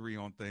going to agree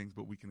on things,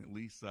 but we can at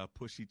least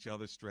push each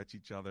other, stretch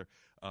each other.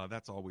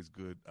 That's always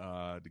good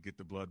to get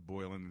the blood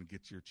boiling and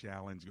get your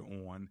challenge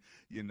on.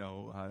 You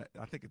know,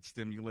 I think it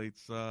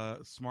stimulates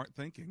smart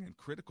thinking and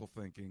critical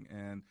thinking,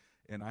 and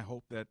I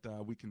hope that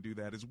we can do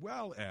that, as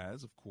well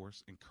as, of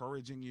course,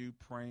 encouraging you,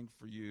 praying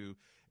for you,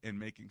 and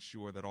making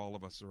sure that all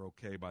of us are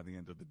okay by the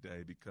end of the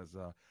day, because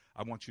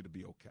I want you to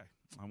be okay.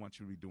 I want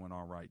you to be doing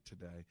all right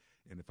today,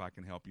 and if I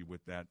can help you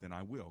with that, then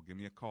I will. Give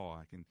me a call.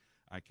 I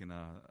can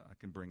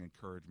bring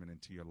encouragement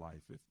into your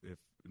life. If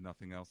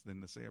nothing else,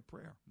 then to say a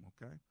prayer,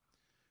 okay?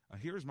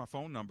 Here's my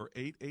phone number,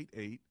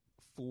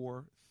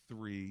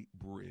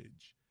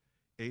 888-43-BRIDGE.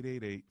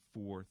 888-43-BRIDGE.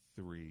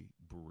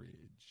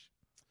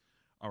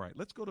 All right,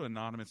 let's go to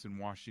Anonymous in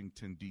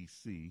Washington,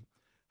 D.C.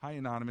 Hi,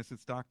 Anonymous.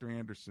 It's Dr.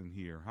 Anderson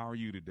here. How are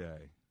you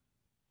today?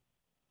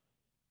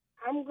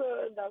 I'm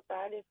good, Dr.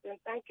 Addison.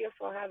 Thank you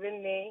for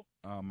having me.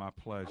 My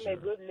pleasure. I'm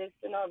a good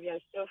listener of your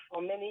show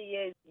for many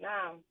years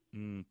now.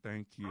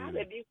 Thank you. I have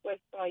a big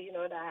question,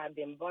 that have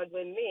been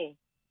bothering me.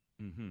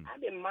 Mm-hmm.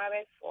 I've been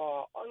married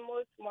for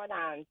almost more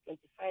than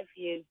 25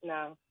 years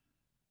now.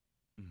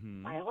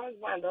 Mm-hmm. My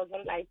husband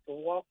doesn't like to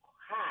work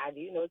hard,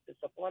 to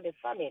support the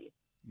family.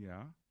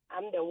 Yeah.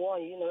 I'm the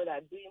one,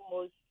 that doing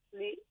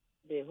mostly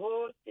the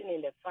whole thing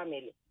in the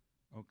family.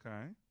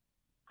 Okay.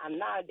 And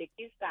now the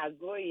kids are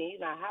growing.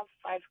 I have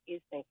 5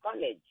 kids in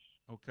college.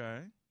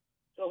 Okay.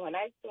 So when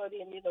I told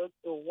him,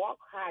 to work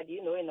hard,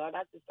 in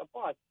order to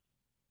support,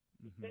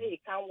 he said he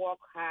can't work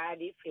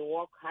hard. If he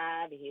work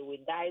hard, he will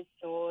die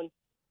soon.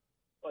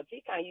 But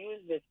he can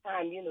use the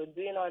time,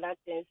 doing other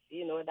things,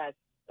 that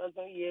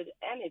doesn't yield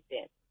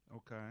anything.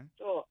 Okay.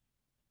 So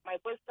my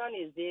question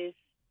is this: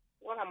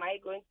 what am I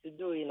going to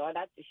do in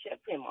order to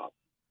shape him up?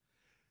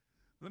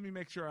 Let me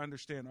make sure I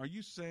understand. Are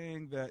you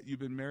saying that you've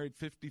been married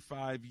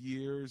 55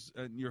 years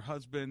and your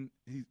husband,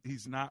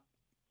 he's not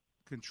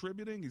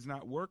contributing? He's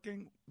not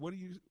working?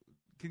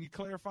 Can you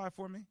clarify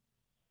for me?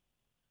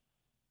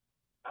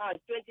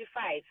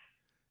 25.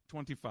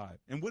 25.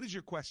 And what is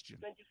your question?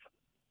 25.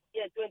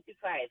 Yeah,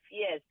 25.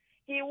 Yes.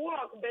 He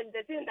work, but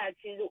the thing that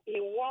he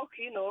work,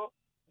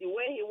 the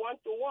way he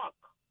wants to work.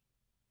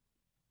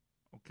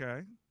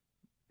 Okay.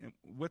 And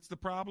what's the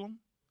problem?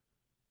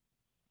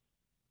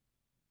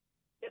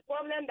 The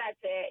problem that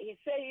he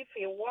said if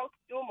he works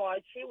too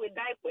much, he will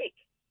die quick.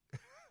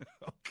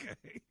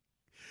 Okay.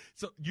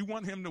 So you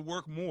want him to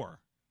work more,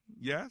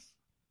 yes?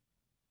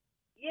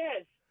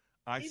 Yes.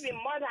 I see. Even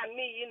more than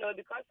me,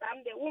 because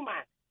I'm the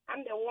woman.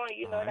 I'm the one,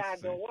 that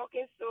I've been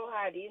working so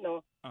hard,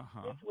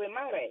 since we're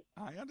married.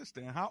 I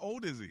understand. How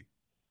old is he?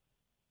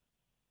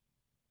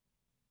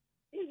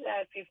 He's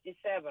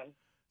 57.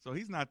 So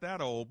he's not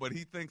that old, but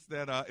he thinks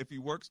that if he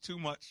works too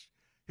much,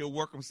 he'll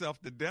work himself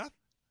to death?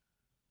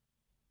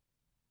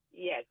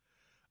 Yes.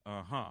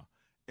 Uh-huh.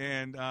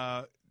 And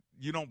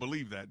you don't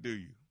believe that, do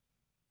you?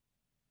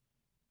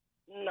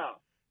 No.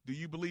 Do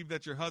you believe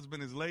that your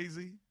husband is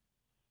lazy?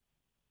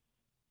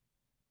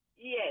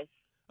 Yes.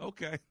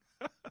 Okay.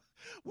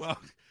 Well,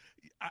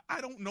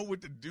 I don't know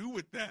what to do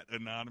with that,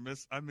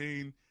 Anonymous. I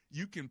mean,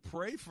 you can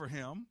pray for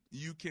him.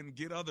 You can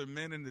get other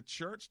men in the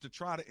church to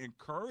try to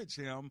encourage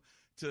him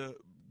to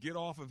get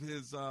off of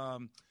his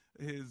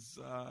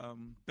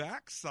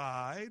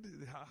backside.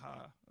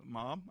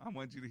 Mom, I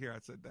wanted you to hear I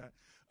said that.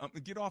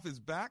 Get off his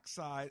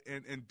backside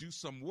and do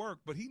some work,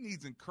 but he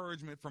needs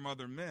encouragement from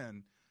other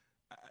men.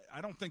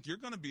 I don't think you're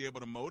going to be able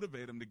to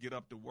motivate him to get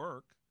up to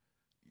work.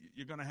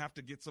 You're going to have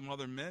to get some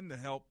other men to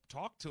help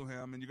talk to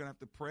him, and you're going to have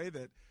to pray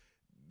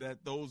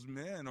that those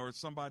men or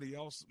somebody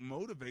else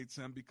motivates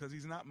him because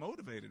he's not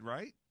motivated,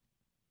 right?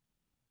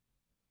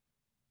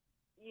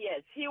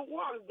 Yes, he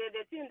works.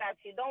 The thing that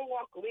he don't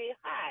work really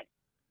hard.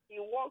 He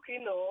work,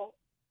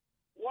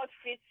 what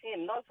fits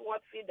him, not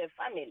what fits the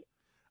family.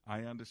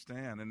 I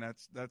understand, and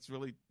that's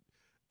really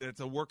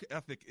a work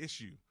ethic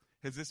issue.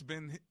 Has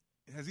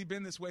he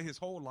been this way his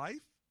whole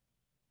life?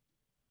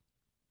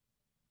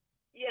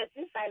 Yes,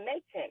 since I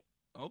met him.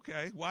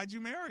 Okay, why'd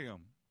you marry him?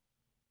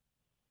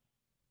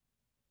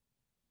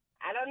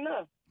 I don't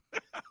know.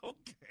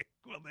 Okay,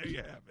 well, there you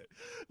have it.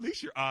 At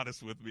least you're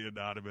honest with me,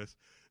 Anonymous.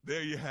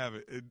 There you have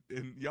it.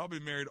 And y'all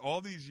been married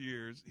all these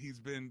years. He's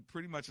been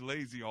pretty much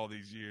lazy all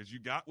these years. You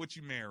got what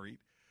you married.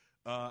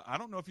 I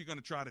don't know if you're going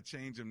to try to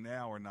change him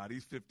now or not.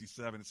 He's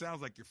 57. It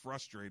sounds like you're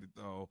frustrated,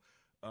 though.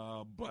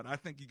 But I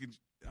think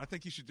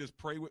you should just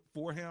pray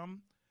for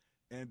him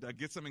and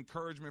get some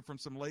encouragement from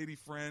some lady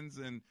friends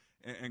and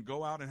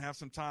go out and have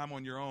some time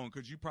on your own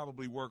because you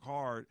probably work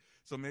hard.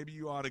 So maybe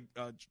you ought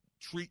to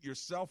treat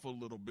yourself a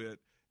little bit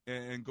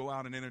and go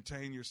out and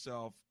entertain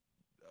yourself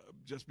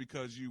just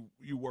because you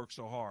work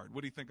so hard.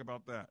 What do you think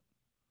about that?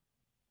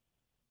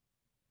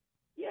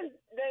 Yes,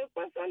 the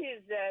question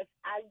is that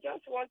I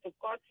just want to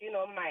cut,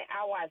 my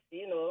hours,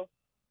 to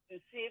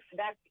see if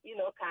that,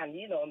 can,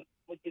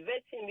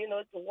 motivate him,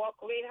 to work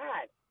really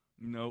hard.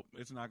 Nope,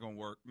 it's not going to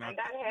work. Not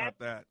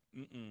that.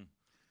 Mm-mm.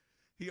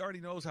 He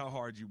already knows how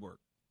hard you work,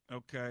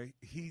 okay?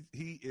 He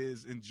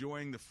is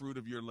enjoying the fruit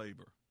of your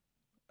labor,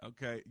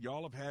 okay?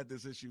 Y'all have had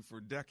this issue for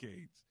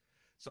decades,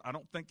 so I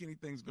don't think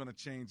anything's going to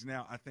change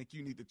now. I think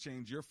you need to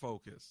change your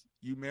focus.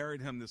 You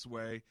married him this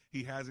way.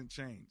 He hasn't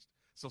changed,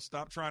 so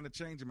stop trying to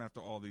change him after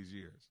all these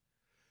years.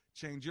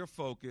 Change your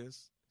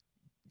focus.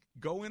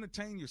 Go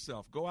entertain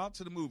yourself. Go out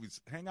to the movies.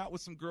 Hang out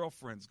with some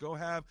girlfriends. Go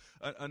have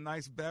a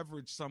nice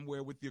beverage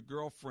somewhere with your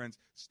girlfriends.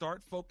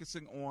 Start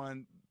focusing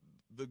on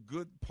the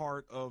good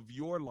part of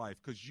your life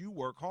because you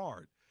work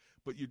hard.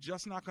 But you're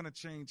just not going to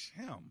change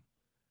him.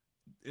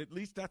 At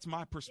least that's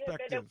my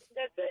perspective.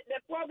 Yeah,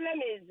 the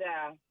problem is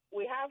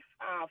we have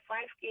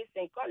 5 kids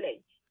in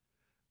college,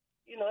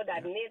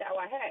 that need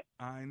our help.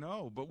 I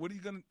know. But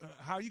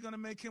how are you going to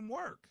make him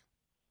work?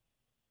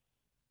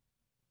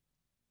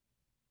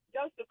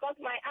 just to cut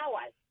my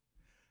hours.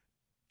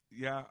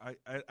 Yeah,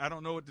 I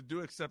don't know what to do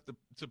except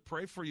to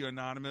pray for you,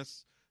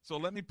 Anonymous. So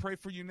let me pray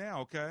for you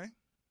now, okay?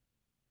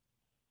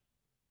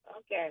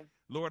 Okay.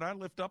 Lord, I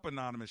lift up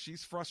Anonymous.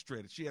 She's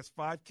frustrated. She has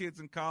 5 kids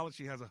in college.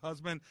 She has a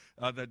husband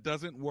that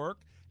doesn't work.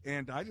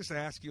 And I just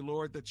ask you,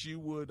 Lord, that you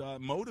would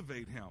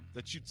motivate him,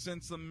 that you'd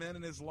send some men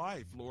in his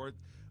life, Lord.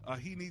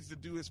 He needs to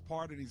do his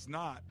part, and he's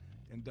not.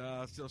 And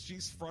so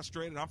she's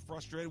frustrated. I'm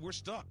frustrated. We're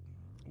stuck,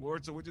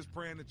 Lord. So we're just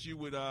praying that you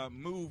would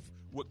move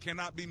what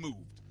cannot be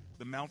moved,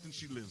 the mountain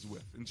she lives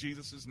with. In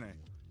Jesus' name,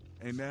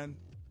 amen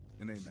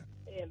and amen.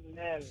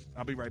 Amen.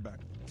 I'll be right back.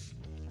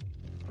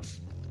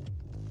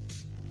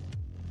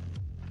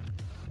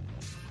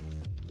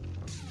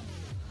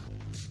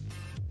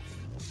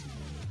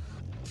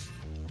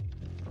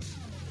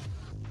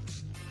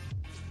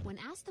 When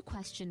asked the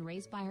question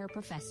raised by her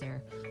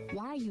professor,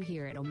 why are you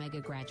here at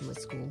Omega Graduate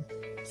School?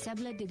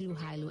 Sebla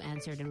Digluhailu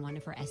answered in one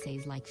of her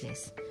essays like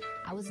this: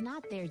 I was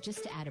not there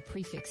just to add a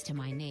prefix to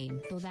my name,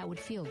 though that would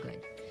feel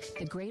good.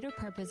 The greater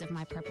purpose of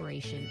my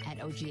preparation at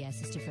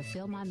OGS is to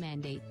fulfill my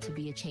mandate to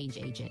be a change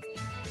agent.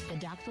 The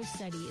doctoral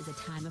study is a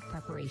time of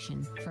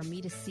preparation for me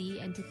to see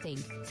and to think,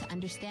 to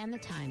understand the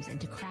times,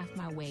 and to craft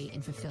my way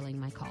in fulfilling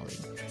my calling.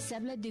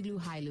 Sebla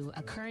Digluhailu,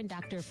 a current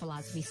Doctor of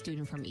Philosophy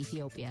student from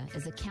Ethiopia,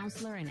 is a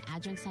counselor and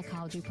adjunct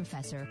psychology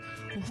professor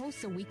who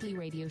hosts a weekly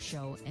radio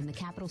show in the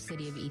capital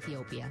city of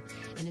Ethiopia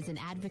and is an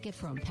advocate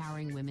for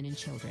empowering women and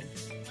children.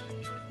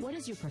 What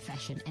is your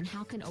profession, and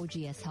how can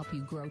OGS help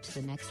you grow to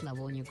the next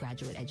level in your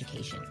graduate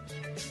education?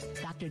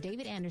 Dr.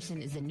 David Anderson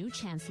is the new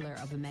chancellor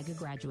of Omega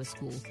Graduate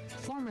School,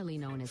 formerly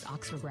known as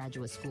Oxford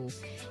Graduate School,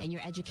 and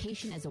your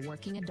education as a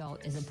working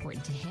adult is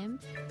important to him,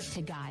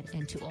 to God,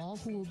 and to all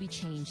who will be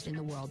changed in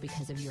the world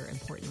because of your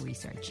important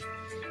research.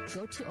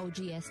 Go to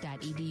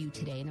ogs.edu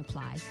today and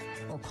apply,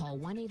 or call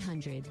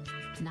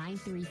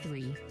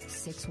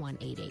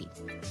 1-800-933-6188.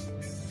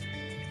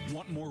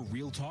 Want more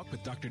Real Talk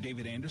with Dr.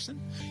 David Anderson?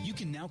 You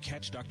can now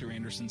catch Dr.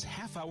 Anderson's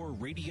half-hour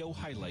radio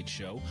highlight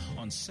show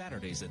on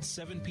Saturdays at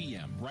 7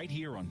 p.m. right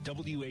here on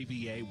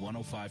WAVA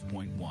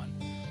 105.1.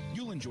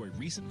 You'll enjoy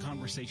recent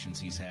conversations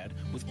he's had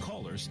with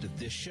callers to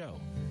this show.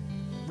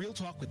 Real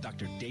Talk with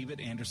Dr. David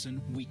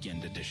Anderson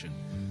Weekend Edition,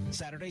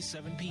 Saturday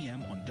 7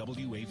 p.m. on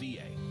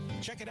WAVA.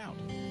 Check it out.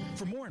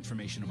 For more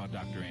information about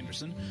Dr.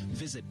 Anderson,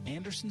 visit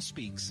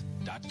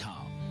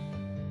AndersonSpeaks.com.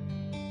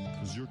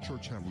 Does your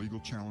church have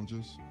legal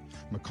challenges?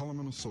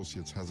 McCullum &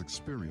 Associates has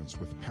experience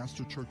with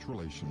pastor-church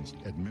relations,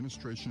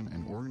 administration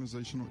and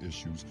organizational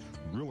issues,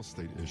 real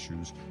estate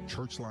issues,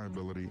 church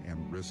liability,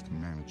 and risk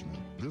management.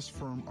 This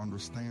firm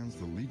understands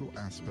the legal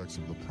aspects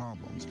of the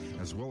problems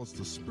as well as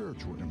the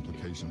spiritual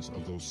implications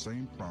of those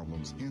same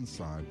problems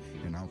inside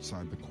and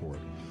outside the court.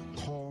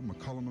 Call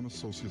McCullum &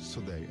 Associates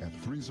today at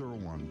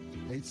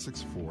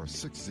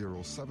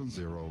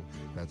 301-864-6070.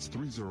 That's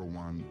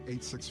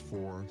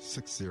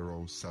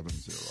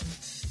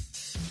 301-864-6070.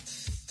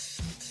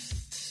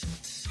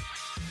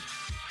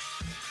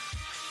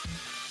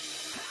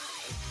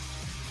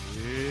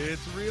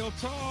 It's Real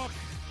Talk.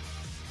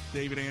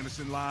 David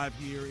Anderson live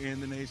here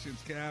in the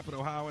nation's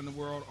capital. How in the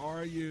world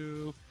are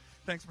you?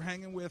 Thanks for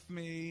hanging with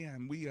me.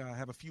 And we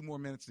have a few more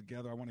minutes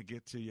together. I want to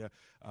get to you.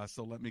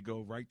 So let me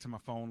go right to my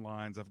phone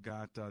lines. I've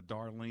got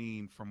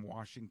Darlene from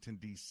Washington,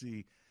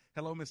 D.C.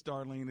 Hello, Miss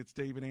Darlene. It's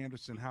David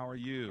Anderson. How are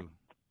you?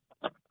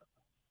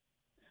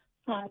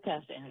 Hi,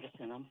 Pastor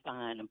Anderson. I'm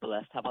fine and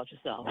blessed. How about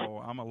yourself? Oh,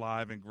 I'm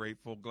alive and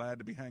grateful. Glad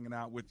to be hanging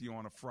out with you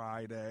on a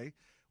Friday.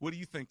 What are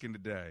you thinking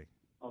today?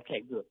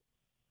 Okay, good.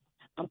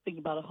 I'm thinking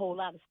about a whole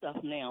lot of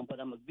stuff now,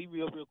 but I'm going to be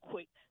real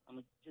quick. I'm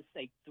going to just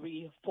say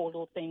 3 or 4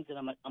 little things, and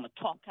I'm going to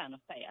talk kind of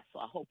fast, so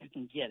I hope you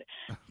can get it.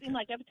 Okay. It seems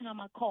like every time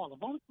I call,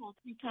 I've only called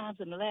 3 times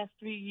in the last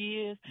 3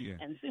 years,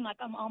 and it seems like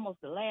I'm almost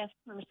the last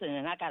person,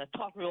 and I got to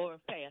talk real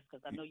fast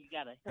because I know you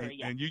got to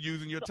hurry up. And you're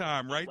using your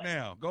time right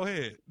now. Go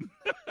ahead.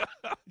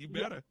 You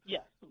better.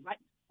 Yes, right.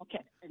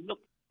 Okay, and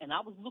look. And I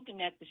was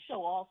looking at the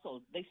show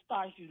also. They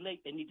start you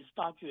late. They need to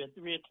start you at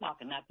 3 o'clock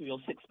and not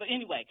 3:06. But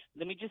anyway,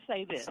 let me just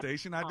say this.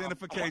 Station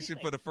identification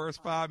for the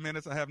first 5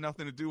 minutes. I have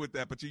nothing to do with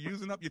that, but you're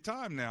using up your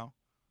time now.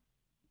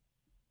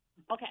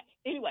 Okay.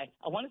 Anyway,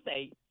 I want to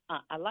say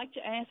I liked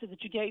your answer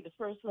that you gave the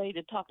First Lady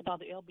that talked about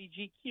the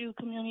LGBTQ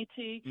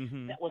community.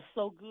 Mm-hmm. That was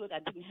so good. I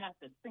didn't have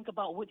to think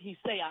about what he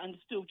said. I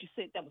understood what you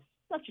said. That was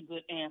such a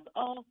good answer.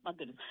 Oh, my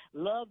goodness.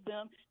 Love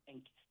them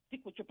and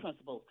stick with your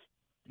principles.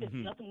 There's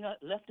nothing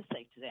left to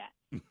say to that.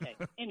 Okay.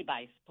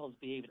 Anybody's supposed to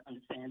be able to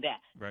understand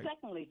that. Right.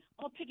 Secondly,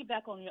 I'm going to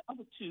piggyback on your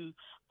other 2,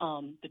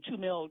 the 2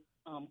 male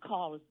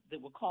callers that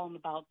were calling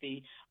about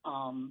the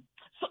so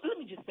let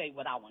me just say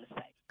what I want to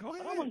say. Go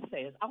ahead. What I want to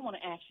say is I want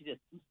to ask you this.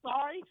 I'm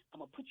sorry. I'm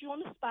going to put you on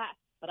the spot,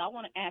 but I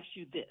want to ask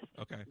you this.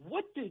 Okay.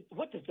 What does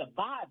the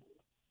Bible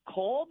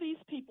call these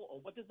people, or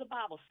what does the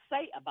Bible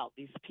say about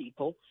these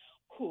people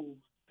who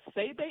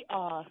say they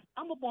are,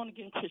 I'm a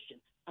born-again Christian.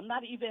 I'm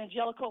not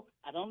evangelical.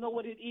 I don't know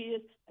what it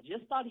is. I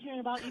just started hearing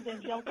about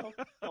evangelical,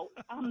 so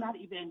I'm not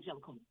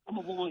evangelical. I'm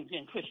a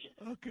born-again Christian.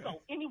 Okay.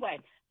 So anyway,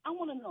 I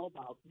want to know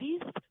about these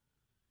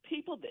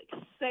people that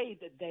say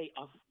that they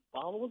are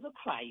followers of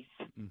Christ,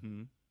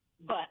 Mm-hmm.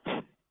 but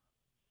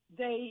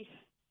they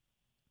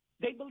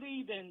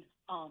believe in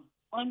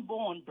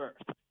unborn birth.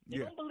 They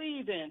don't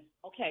believe in,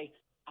 okay,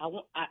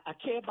 I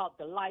care about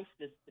the life,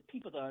 the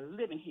people that are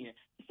living here.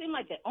 It seems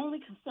like they're only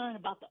concerned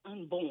about the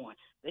unborn.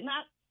 They're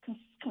not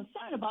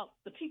concerned about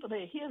the people that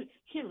are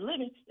here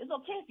living. It's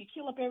okay if you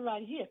kill up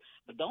everybody here,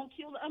 but don't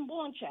kill the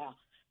unborn child.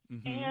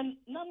 Mm-hmm. And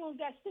not only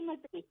that, it seems like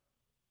they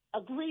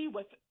agree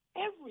with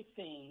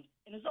everything,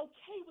 and it's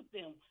okay with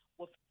them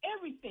with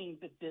everything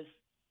that this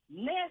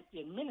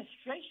nasty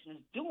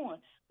administration is doing.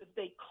 If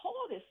they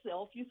call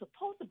themselves, you're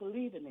supposed to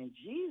believe in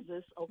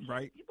Jesus. Okay,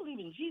 right. If you believe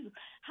in Jesus,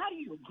 how do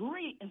you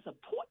agree and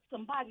support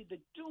somebody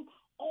to do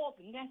all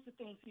the nasty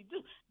things he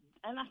do?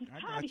 And I'm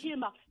tired of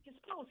hearing about his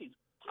policies.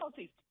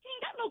 He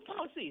ain't got no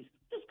policies.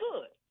 That's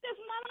good.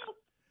 There's none.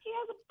 He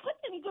hasn't put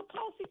any good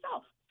policies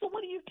out. So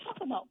what are you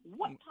talking about?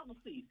 What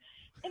policies?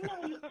 And then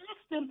when you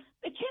ask them,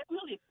 they can't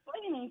really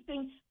explain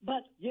anything.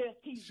 But yes,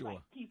 he's right.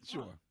 He's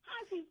honest. How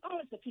is he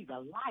honest if he's a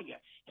liar?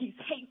 He's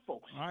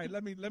hateful. All right,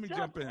 let me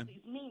jump in.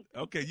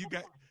 Okay,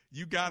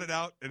 you got it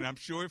out, and I'm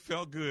sure it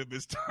felt good,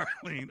 Miss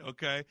Darlene.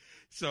 Okay,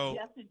 so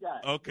yes, it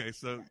does. Okay,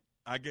 so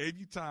I gave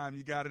you time.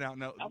 You got it out.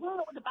 Now, I want to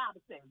know what the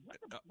Bible says.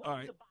 All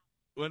right.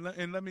 Well,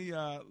 and let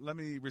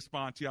me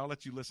respond to you. I'll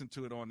let you listen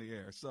to it on the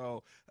air.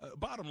 So,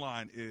 bottom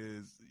line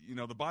is,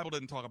 the Bible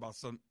doesn't talk about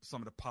some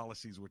of the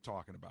policies we're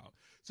talking about.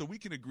 So we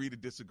can agree to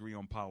disagree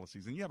on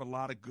policies. And you have a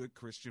lot of good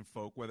Christian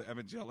folk, whether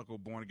evangelical,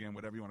 born again,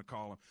 whatever you want to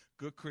call them,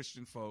 good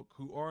Christian folk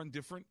who are on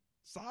different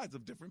sides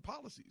of different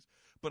policies.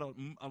 But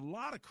a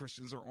lot of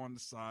Christians are on the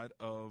side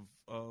of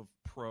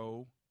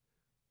pro,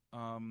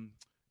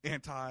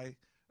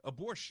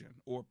 anti-abortion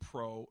or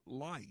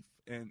pro-life.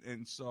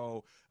 And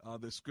so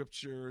the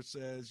scripture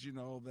says,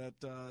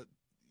 that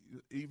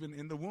even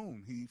in the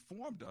womb, he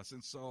formed us.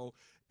 And so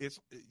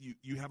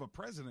you have a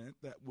president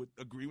that would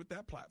agree with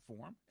that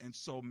platform. And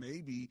so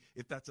maybe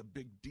if that's a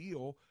big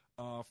deal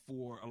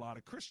for a lot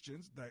of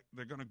Christians, that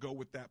they're going to go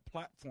with that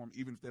platform,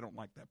 even if they don't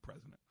like that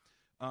president.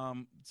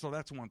 So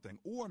that's one thing.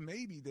 Or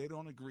maybe they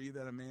don't agree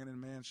that a man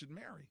and a man should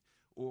marry,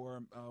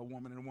 or a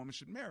woman and a woman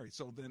should marry.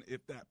 So then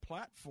if that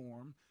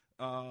platform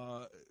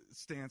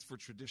stands for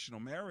traditional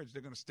marriage,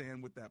 they're going to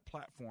stand with that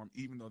platform,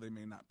 even though they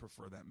may not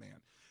prefer that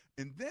man.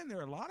 And then there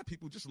are a lot of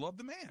people who just love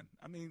the man.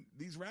 I mean,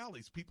 these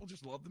rallies, people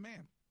just love the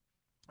man.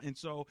 And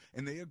so,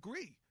 and they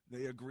agree.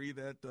 They agree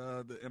that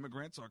the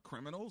immigrants are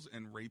criminals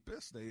and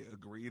rapists. They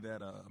agree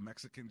that a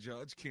Mexican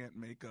judge can't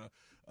make a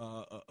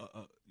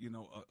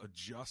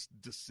just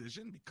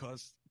decision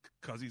because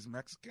he's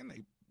Mexican.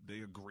 They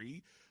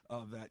agree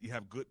that you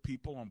have good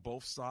people on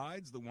both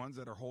sides, the ones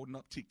that are holding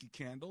up tiki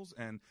candles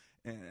and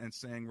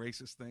saying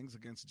racist things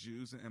against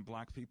Jews and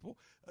black people.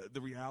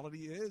 The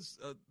reality is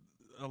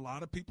a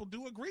lot of people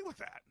do agree with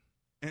that.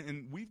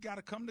 And we've got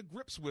to come to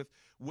grips with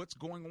what's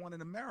going on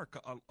in America.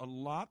 A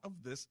lot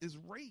of this is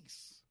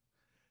race.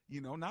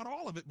 Not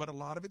all of it, but a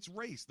lot of it's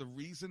race. The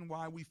reason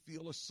why we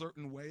feel a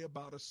certain way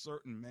about a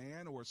certain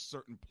man or a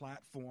certain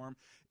platform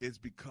is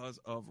because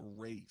of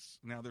race.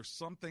 Now, there's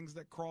some things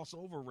that cross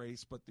over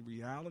race, but the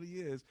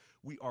reality is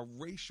we are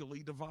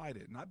racially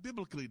divided, not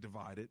biblically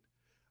divided.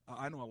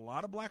 I know a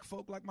lot of black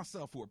folk like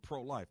myself who are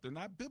pro-life. They're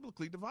not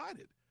biblically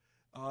divided.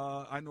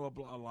 I know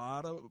a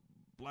lot of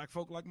black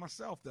folk like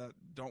myself that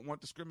don't want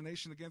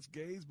discrimination against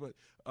gays, but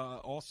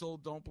also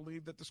don't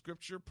believe that the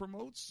scripture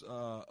promotes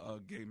a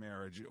gay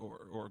marriage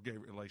or gay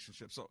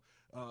relationship. So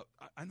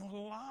I know a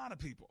lot of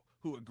people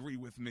who agree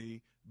with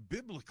me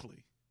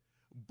biblically,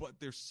 but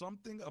there's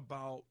something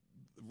about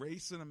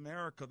race in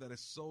America that has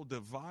so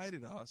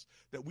divided us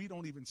that we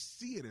don't even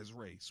see it as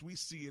race. We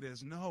see it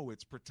as, no,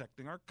 it's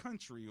protecting our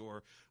country,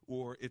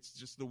 or it's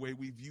just the way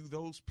we view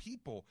those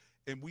people,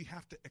 and we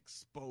have to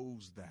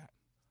expose that.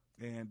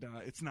 And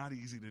it's not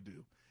easy to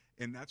do.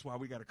 And that's why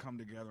we got to come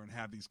together and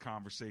have these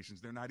conversations.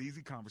 They're not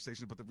easy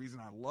conversations, but the reason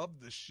I love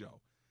this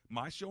show,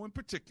 my show in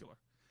particular,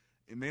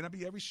 it may not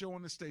be every show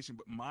on the station,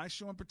 but my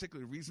show in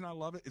particular, the reason I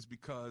love it is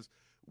because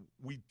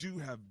we do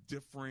have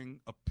differing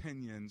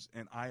opinions,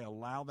 and I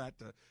allow that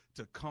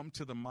to come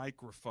to the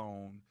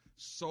microphone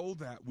so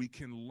that we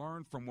can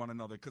learn from one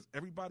another. Because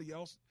everybody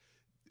else,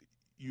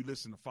 you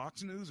listen to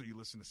Fox News, or you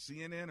listen to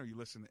CNN, or you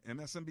listen to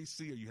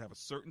MSNBC, or you have a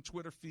certain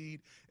Twitter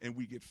feed, and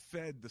we get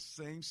fed the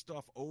same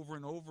stuff over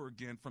and over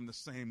again from the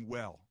same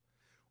well.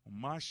 On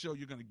my show,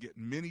 you're going to get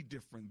many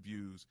different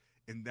views,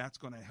 and that's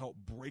going to help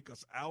break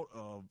us out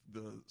of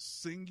the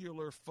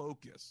singular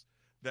focus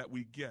that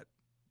we get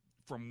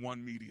from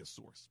one media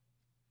source.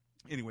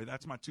 Anyway,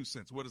 that's my 2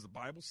 cents. What does the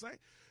Bible say?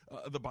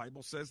 The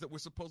Bible says that we're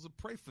supposed to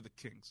pray for the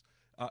kings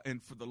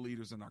and for the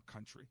leaders in our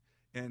country.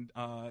 And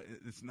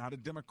it's not a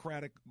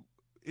democratic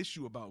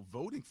issue about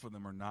voting for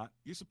them or not.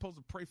 You're supposed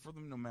to pray for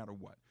them no matter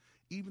what,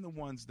 even the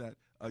ones that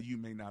you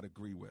may not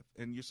agree with.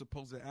 And you're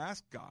supposed to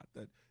ask God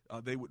that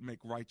they would make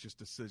righteous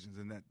decisions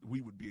and that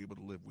we would be able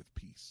to live with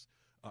peace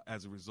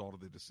as a result of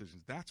their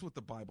decisions. That's what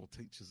the Bible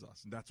teaches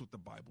us, and that's what the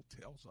Bible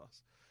tells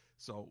us.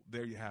 So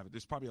there you have it.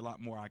 There's probably a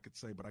lot more I could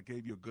say, but I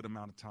gave you a good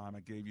amount of time.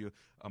 I gave you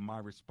my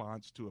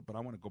response to it, but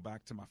I want to go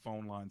back to my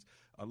phone lines.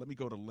 Let me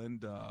go to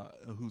Linda,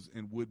 who's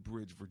in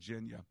Woodbridge,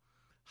 Virginia.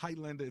 Hi,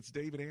 Linda. It's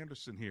David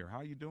Anderson here. How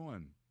you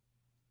doing?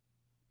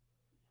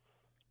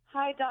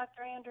 Hi,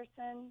 Dr.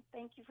 Anderson.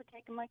 Thank you for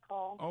taking my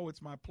call. Oh,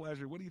 it's my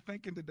pleasure. What are you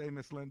thinking today,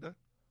 Miss Linda?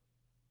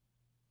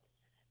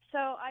 So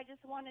I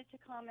just wanted to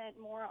comment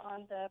more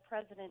on the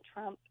President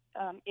Trump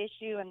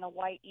issue and the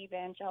white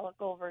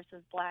evangelical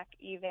versus black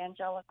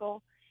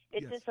evangelical.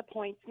 It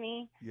disappoints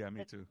me. Yeah,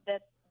 me too.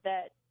 That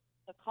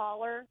the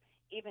caller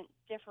even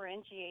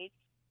differentiates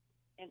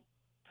and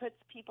puts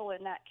people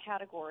in that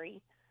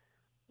category.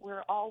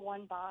 We're all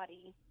one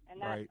body,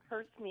 and that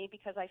hurts me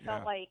because I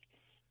felt like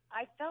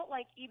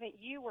even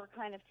you were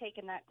kind of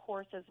taking that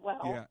course as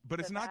well. Yeah,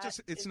 but it's not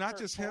just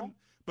him.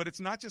 But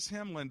it's not just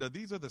him, Linda.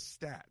 These are the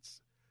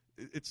stats.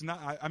 It's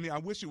not. I mean, I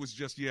wish it was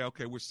just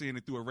we're seeing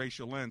it through a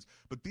racial lens.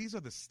 But these are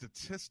the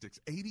statistics.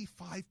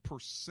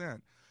 85%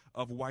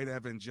 of white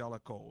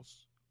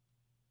evangelicals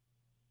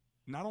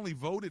not only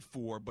voted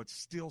for but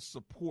still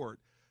support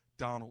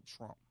Donald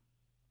Trump.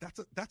 That's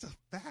a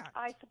fact.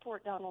 I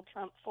support Donald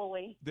Trump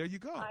fully. There you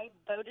go. I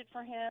voted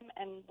for him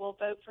and will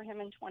vote for him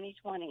in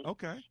 2020.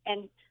 Okay.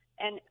 And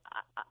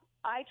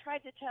I tried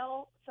to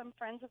tell some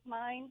friends of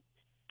mine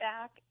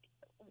back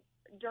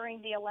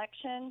during the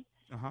election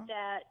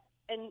that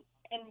and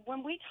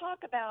when we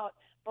talk about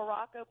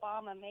Barack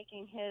Obama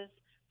making his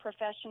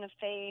profession of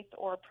faith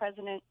or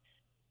President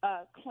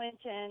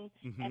Clinton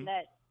and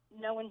that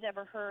no one's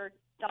ever heard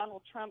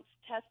Donald Trump's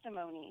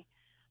testimony,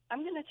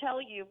 I'm going to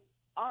tell you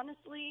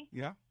honestly,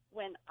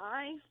 when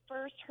I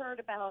first heard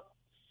about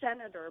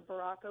Senator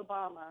Barack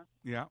Obama,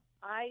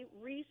 I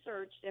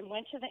researched and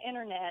went to the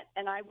internet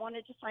and I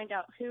wanted to find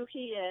out who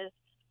he is,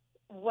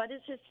 what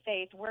is his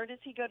faith, where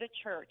does he go to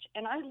church,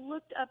 and I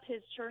looked up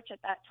his church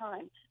at that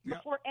time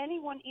before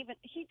anyone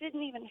he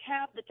didn't even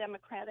have the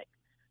Democratic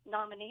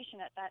nomination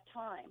at that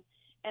time,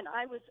 and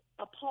I was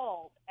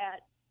appalled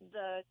at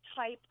the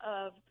type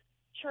of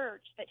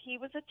church that he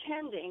was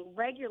attending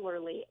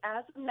regularly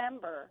as a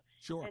member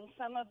and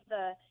some of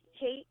the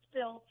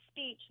hate-filled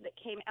speech that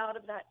came out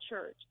of that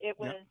church. It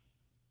was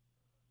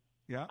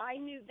I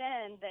knew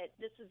then that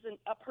this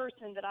isn't a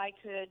person that I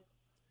could,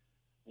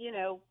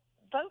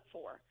 vote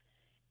for.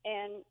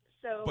 And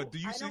so do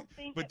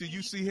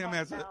you see him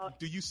as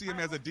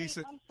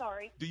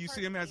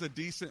a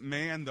decent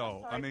man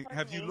though?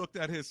 Have you looked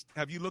at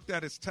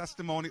his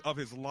testimony of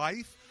his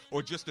life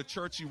or just the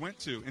church he went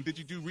to? And did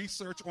you do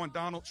research on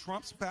Donald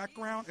Trump's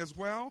background as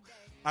well?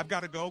 I've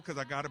got to go because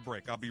I got a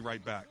break. I'll be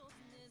right back.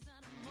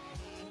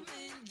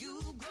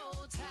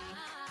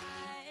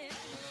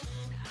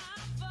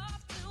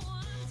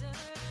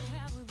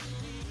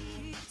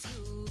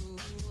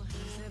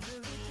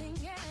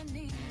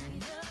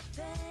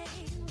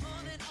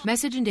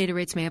 Message and data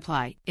rates may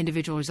apply.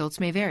 Individual results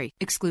may vary.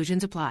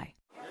 Exclusions apply.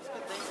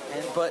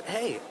 But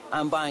hey,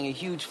 I'm buying a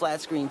huge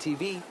flat screen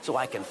TV so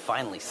I can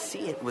finally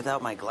see it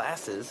without my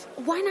glasses.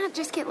 Why not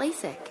just get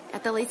LASIK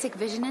at the LASIK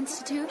Vision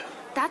Institute?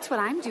 That's what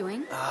I'm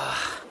doing.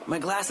 My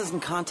glasses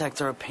and contacts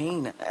are a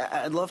pain.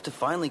 I'd love to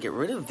finally get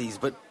rid of these,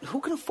 but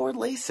who can afford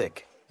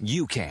LASIK?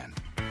 You can.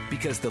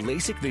 Because the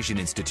LASIK Vision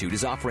Institute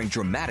is offering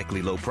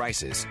dramatically low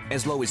prices,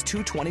 as low as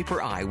 $220 per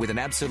eye with an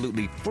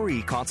absolutely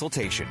free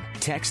consultation.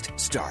 Text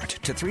START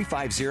to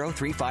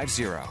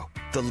 350350.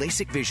 The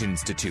LASIK Vision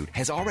Institute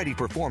has already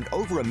performed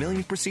over 1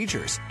 million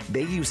procedures.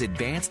 They use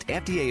advanced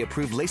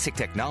FDA-approved LASIK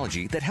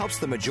technology that helps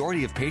the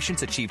majority of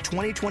patients achieve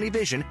 20/20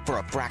 vision for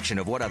a fraction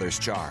of what others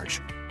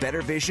charge.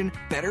 Better vision,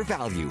 better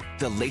value.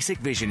 The LASIK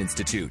Vision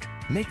Institute.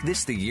 Make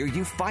this the year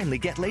you finally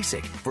get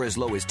LASIK for as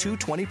low as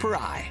 $220 per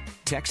eye.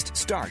 Text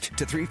START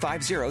to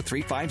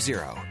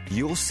 350350.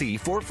 You'll see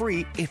for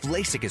free if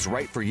LASIK is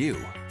right for you.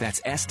 That's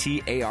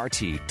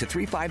START to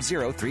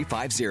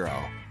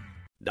 350350.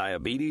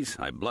 Diabetes,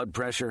 high blood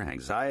pressure,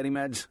 anxiety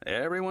meds,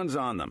 everyone's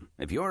on them.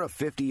 If you're a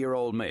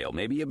 50-year-old male,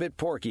 maybe a bit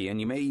porky, and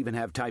you may even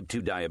have type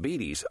 2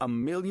 diabetes, $1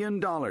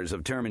 million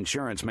of term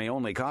insurance may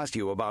only cost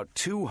you about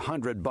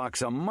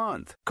 $200 a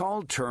month.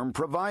 Call Term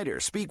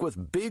Provider. Speak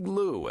with Big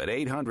Lou at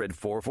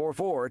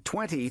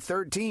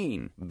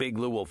 800-444-2013. Big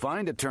Lou will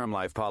find a term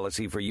life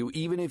policy for you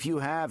even if you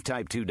have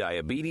type 2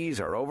 diabetes,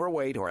 are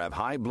overweight, or have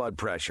high blood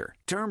pressure.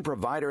 Term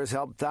Provider has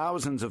helped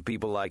thousands of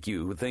people like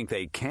you who think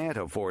they can't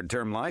afford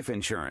term life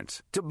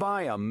insurance. To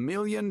buy $1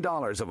 million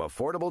of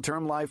affordable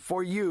term life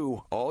for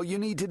you, all you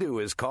need to do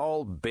is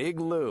call Big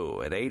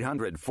Lou at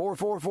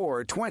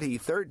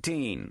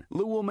 800-444-2013.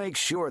 Lou will make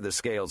sure the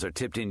scales are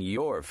tipped in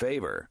your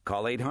favor.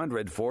 Call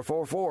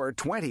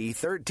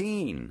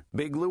 800-444-2013.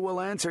 Big Lou will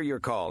answer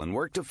your call and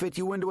work to fit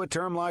you into a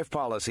term life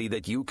policy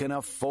that you can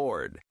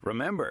afford.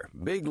 Remember,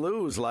 Big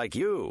Lou's like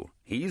you.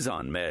 He's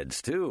on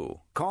meds,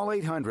 too. Call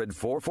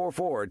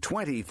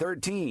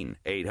 800-444-2013.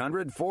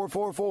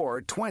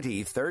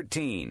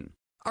 800-444-2013.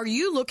 Are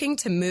you looking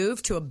to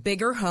move to a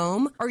bigger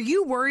home? Are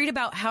you worried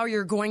about how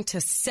you're going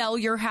to sell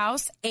your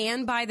house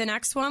and buy the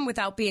next one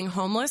without being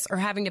homeless or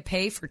having to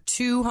pay for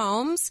 2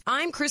 homes?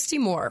 I'm Christy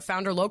Moore,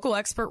 founder Local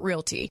Expert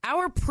Realty.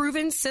 Our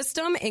proven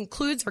system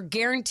includes our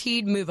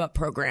guaranteed move-up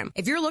program.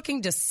 If you're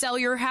looking to sell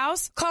your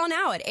house, call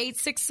now at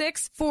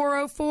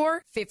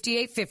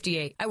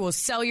 866-404-5858. I will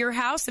sell your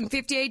house in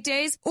 58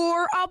 days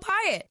or I'll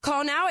buy it.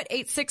 Call now at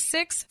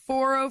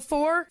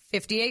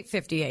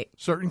 866-404-5858.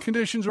 Certain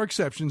conditions or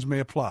exceptions may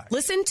apply.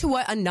 Listen to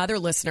what another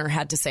listener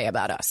had to say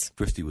about us.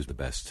 Christy was the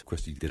best.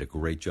 Christy did a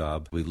great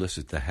job. We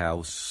listed the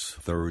house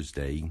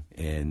Thursday,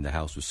 and the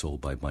house was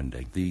sold by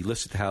Monday. We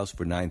listed the house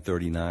for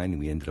 $939, and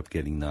we ended up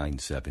getting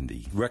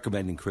 $970.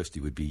 Recommending Christy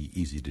would be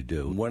easy to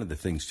do. One of the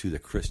things, too,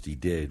 that Christy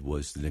did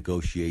was the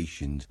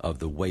negotiations of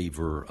the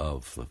waiver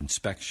of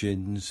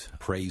inspections,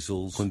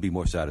 appraisals. Couldn't be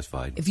more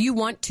satisfied. If you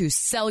want to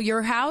sell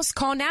your house,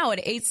 call now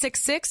at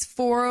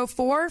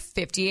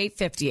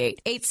 866-404-5858.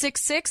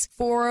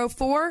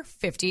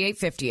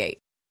 866-404-5858.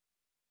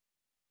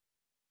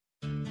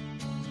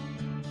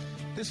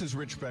 This is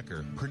Rich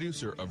Becker,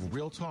 producer of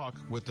Real Talk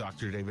with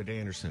Dr. David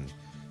Anderson.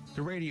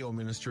 The radio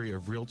ministry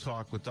of Real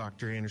Talk with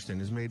Dr.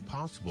 Anderson is made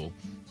possible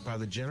by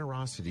the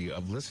generosity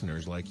of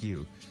listeners like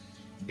you.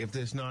 If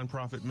this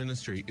nonprofit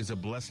ministry is a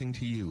blessing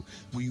to you,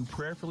 will you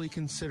prayerfully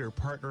consider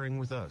partnering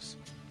with us?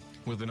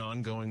 With an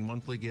ongoing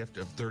monthly gift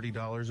of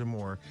 $30 or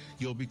more,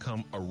 you'll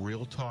become a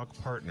Real Talk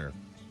partner.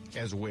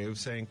 As a way of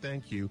saying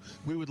thank you,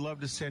 we would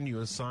love to send you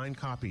a signed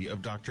copy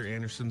of Dr.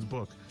 Anderson's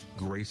book,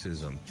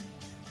 Gracism.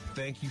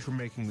 Thank you for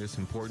making this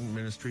important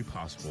ministry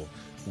possible.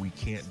 We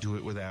can't do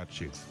it without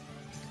you.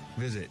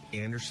 Visit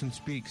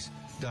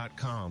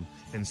AndersonSpeaks.com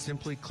and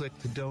simply click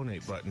the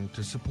donate button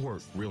to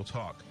support Real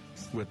Talk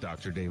with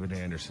Dr. David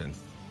Anderson.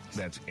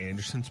 That's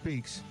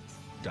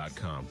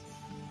AndersonSpeaks.com.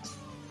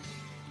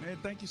 Man,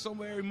 thank you so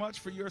very much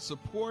for your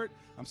support.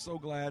 I'm so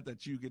glad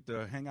that you get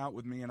to hang out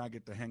with me and I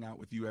get to hang out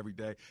with you every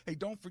day. Hey,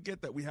 don't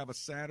forget that we have a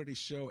Saturday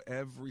show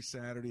every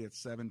Saturday at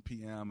 7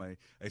 p.m.,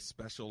 a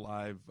special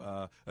live,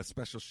 a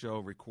special show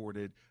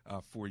recorded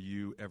for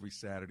you every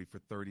Saturday for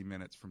 30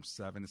 minutes from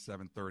 7 to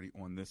 7:30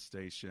 on this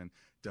station,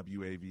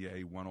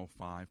 WAVA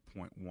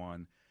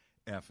 105.1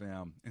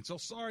 FM. And so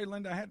sorry,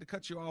 Linda, I had to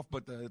cut you off,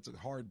 but it's a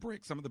hard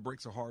break. Some of the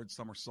breaks are hard,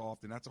 some are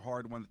soft, and that's a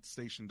hard one that the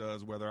station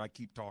does, whether I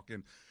keep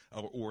talking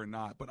or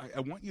not. But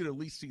I want you to at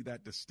least see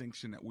that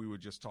distinction that we were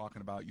just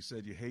talking about. You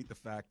said you hate the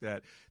fact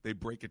that they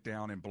break it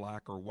down in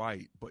black or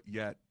white, but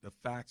yet the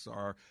facts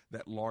are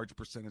that large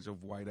percentage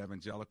of white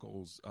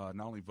evangelicals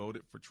not only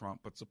voted for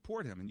Trump, but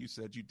support him. And you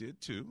said you did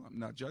too. I'm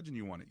not judging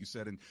you on it. You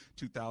said in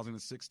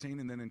 2016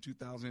 and then in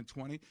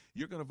 2020,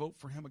 you're going to vote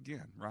for him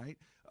again, right?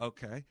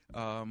 Okay.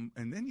 And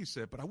then you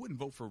said, but I wouldn't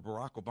vote for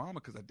Barack Obama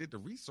because I did the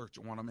research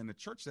on him in the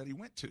church that he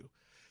went to.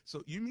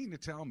 So you mean to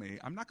tell me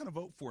I'm not going to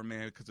vote for a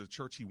man because of the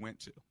church he went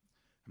to?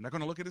 I'm not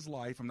going to look at his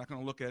life. I'm not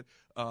going to look at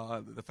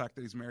the fact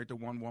that he's married to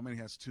one woman. He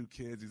has 2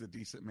 kids. He's a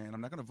decent man.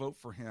 I'm not going to vote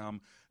for him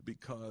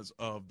because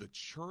of the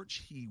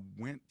church he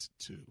went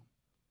to.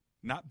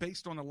 Not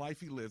based on the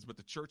life he lives, but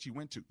the church he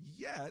went to.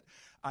 Yet,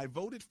 I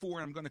voted for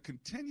and I'm going to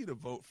continue to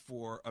vote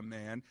for a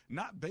man,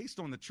 not based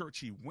on the church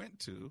he went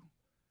to,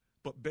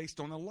 but based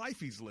on the life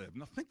he's lived.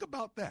 Now, think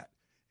about that.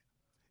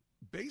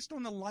 Based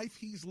on the life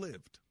he's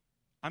lived,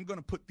 I'm going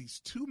to put these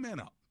 2 men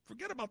up.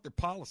 Forget about their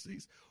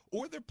policies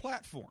or their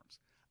platforms.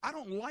 I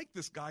don't like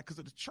this guy because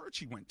of the church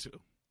he went to,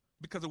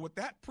 because of what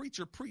that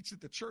preacher preached at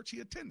the church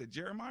he attended,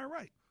 Jeremiah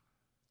Wright.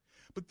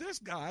 But this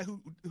guy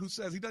who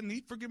says he doesn't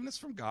need forgiveness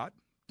from God,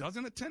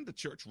 doesn't attend the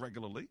church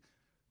regularly,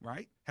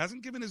 right,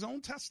 hasn't given his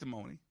own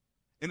testimony,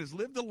 and has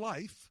lived a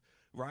life,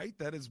 right,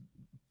 that is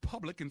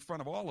public in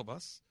front of all of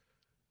us,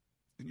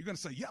 and you're going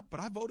to say, yeah, but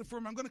I voted for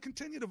him. I'm going to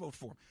continue to vote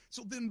for him.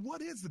 So then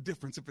what is the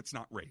difference if it's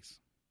not race?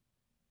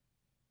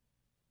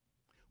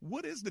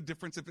 What is the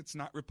difference if it's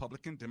not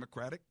Republican,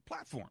 Democratic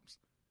platforms?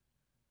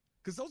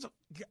 Because those are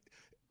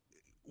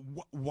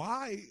 –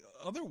 why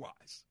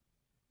otherwise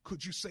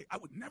could you say I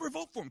would never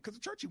vote for him because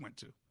of the church he went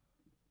to?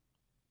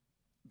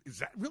 Is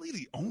that really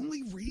the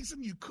only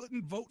reason you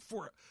couldn't vote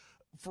for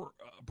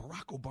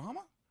Barack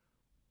Obama?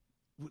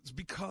 Was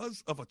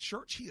because of a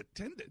church he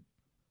attended?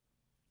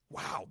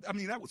 Wow. I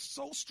mean, that was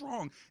so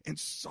strong and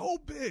so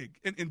big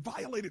and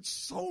violated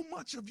so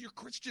much of your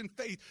Christian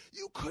faith.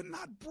 You could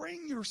not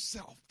bring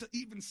yourself to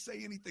even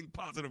say anything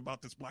positive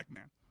about this black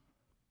man.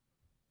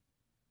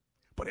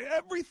 But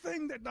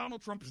everything that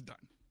Donald Trump has done,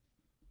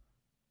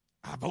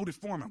 I voted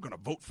for him. I'm going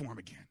to vote for him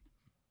again.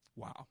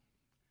 Wow.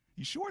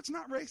 You sure it's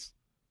not race?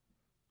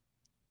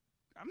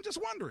 I'm just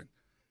wondering.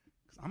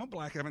 Because I'm a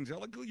black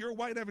evangelical, you're a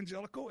white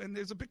evangelical, and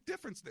there's a big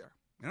difference there.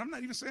 And I'm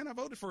not even saying I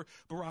voted for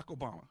Barack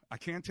Obama. I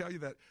can tell you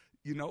that,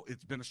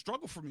 it's been a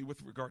struggle for me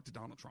with regard to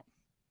Donald Trump.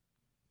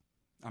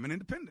 I'm an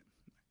independent.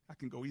 I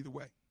can go either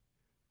way.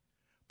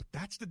 But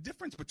that's the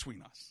difference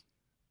between us.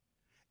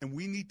 And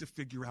we need to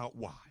figure out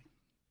why.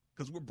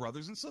 Because we're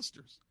brothers and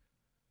sisters.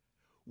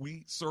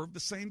 We serve the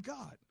same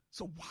God.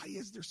 So why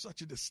is there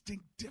such a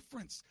distinct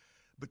difference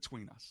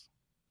between us?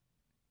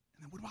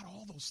 And then what about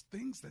all those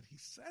things that he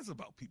says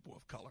about people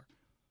of color?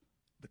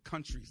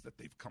 countries that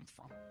they've come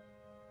from.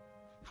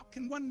 How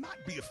can one not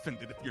be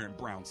offended if you're in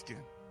brown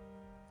skin?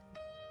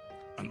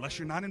 Unless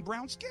you're not in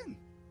brown skin.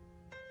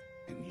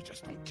 And you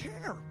just don't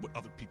care what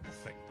other people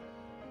think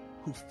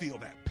who feel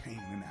that pain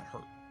and that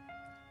hurt.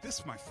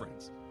 This, my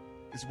friends,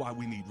 is why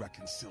we need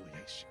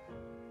reconciliation.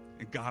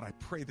 And God, I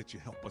pray that you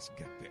help us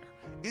get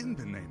there. In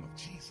the name of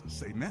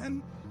Jesus,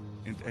 amen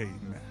and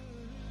amen.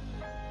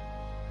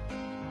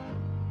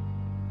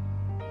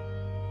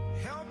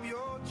 Help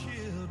your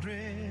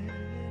children.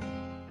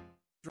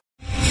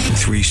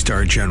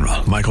 3-star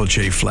General Michael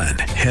J. Flynn,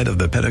 head of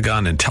the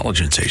Pentagon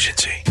Intelligence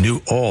Agency,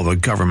 knew all the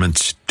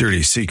government's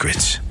dirty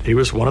secrets. He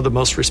was one of the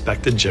most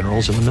respected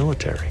generals in the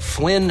military.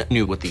 Flynn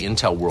knew what the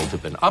intel world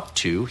had been up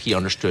to. He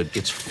understood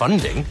its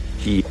funding.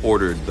 He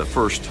ordered the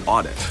first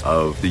audit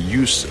of the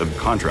use of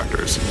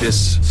contractors.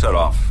 This set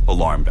off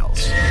alarm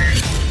bells.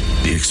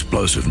 The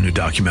explosive new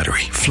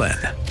documentary, Flynn,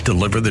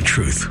 Deliver the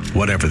Truth,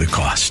 Whatever the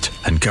Cost,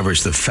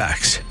 uncovers the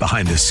facts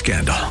behind this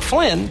scandal.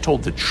 Flynn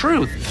told the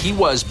truth. He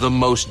was the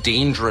most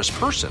dangerous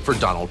person for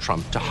Donald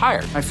Trump to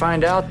hire. I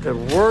find out the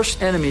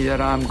worst enemy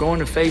that I'm going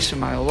to face in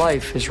my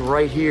life is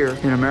right here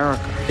in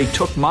America. They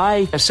took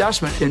my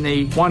assessment and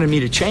they wanted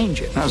me to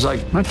change it. And I was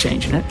like, I'm not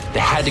changing it. They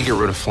had to get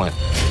rid of Flynn.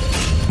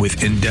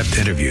 With in-depth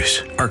interviews,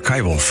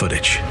 archival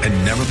footage,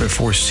 and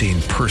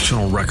never-before-seen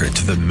personal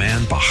records of the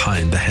man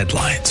behind the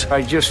headlines.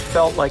 I just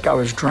felt like I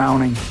was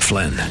drowning.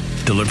 Flynn,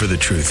 Deliver the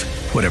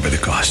Truth, Whatever the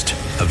Cost.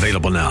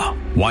 Available now.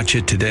 Watch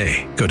it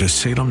today. Go to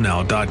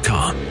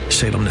salemnow.com.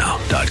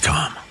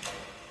 salemnow.com.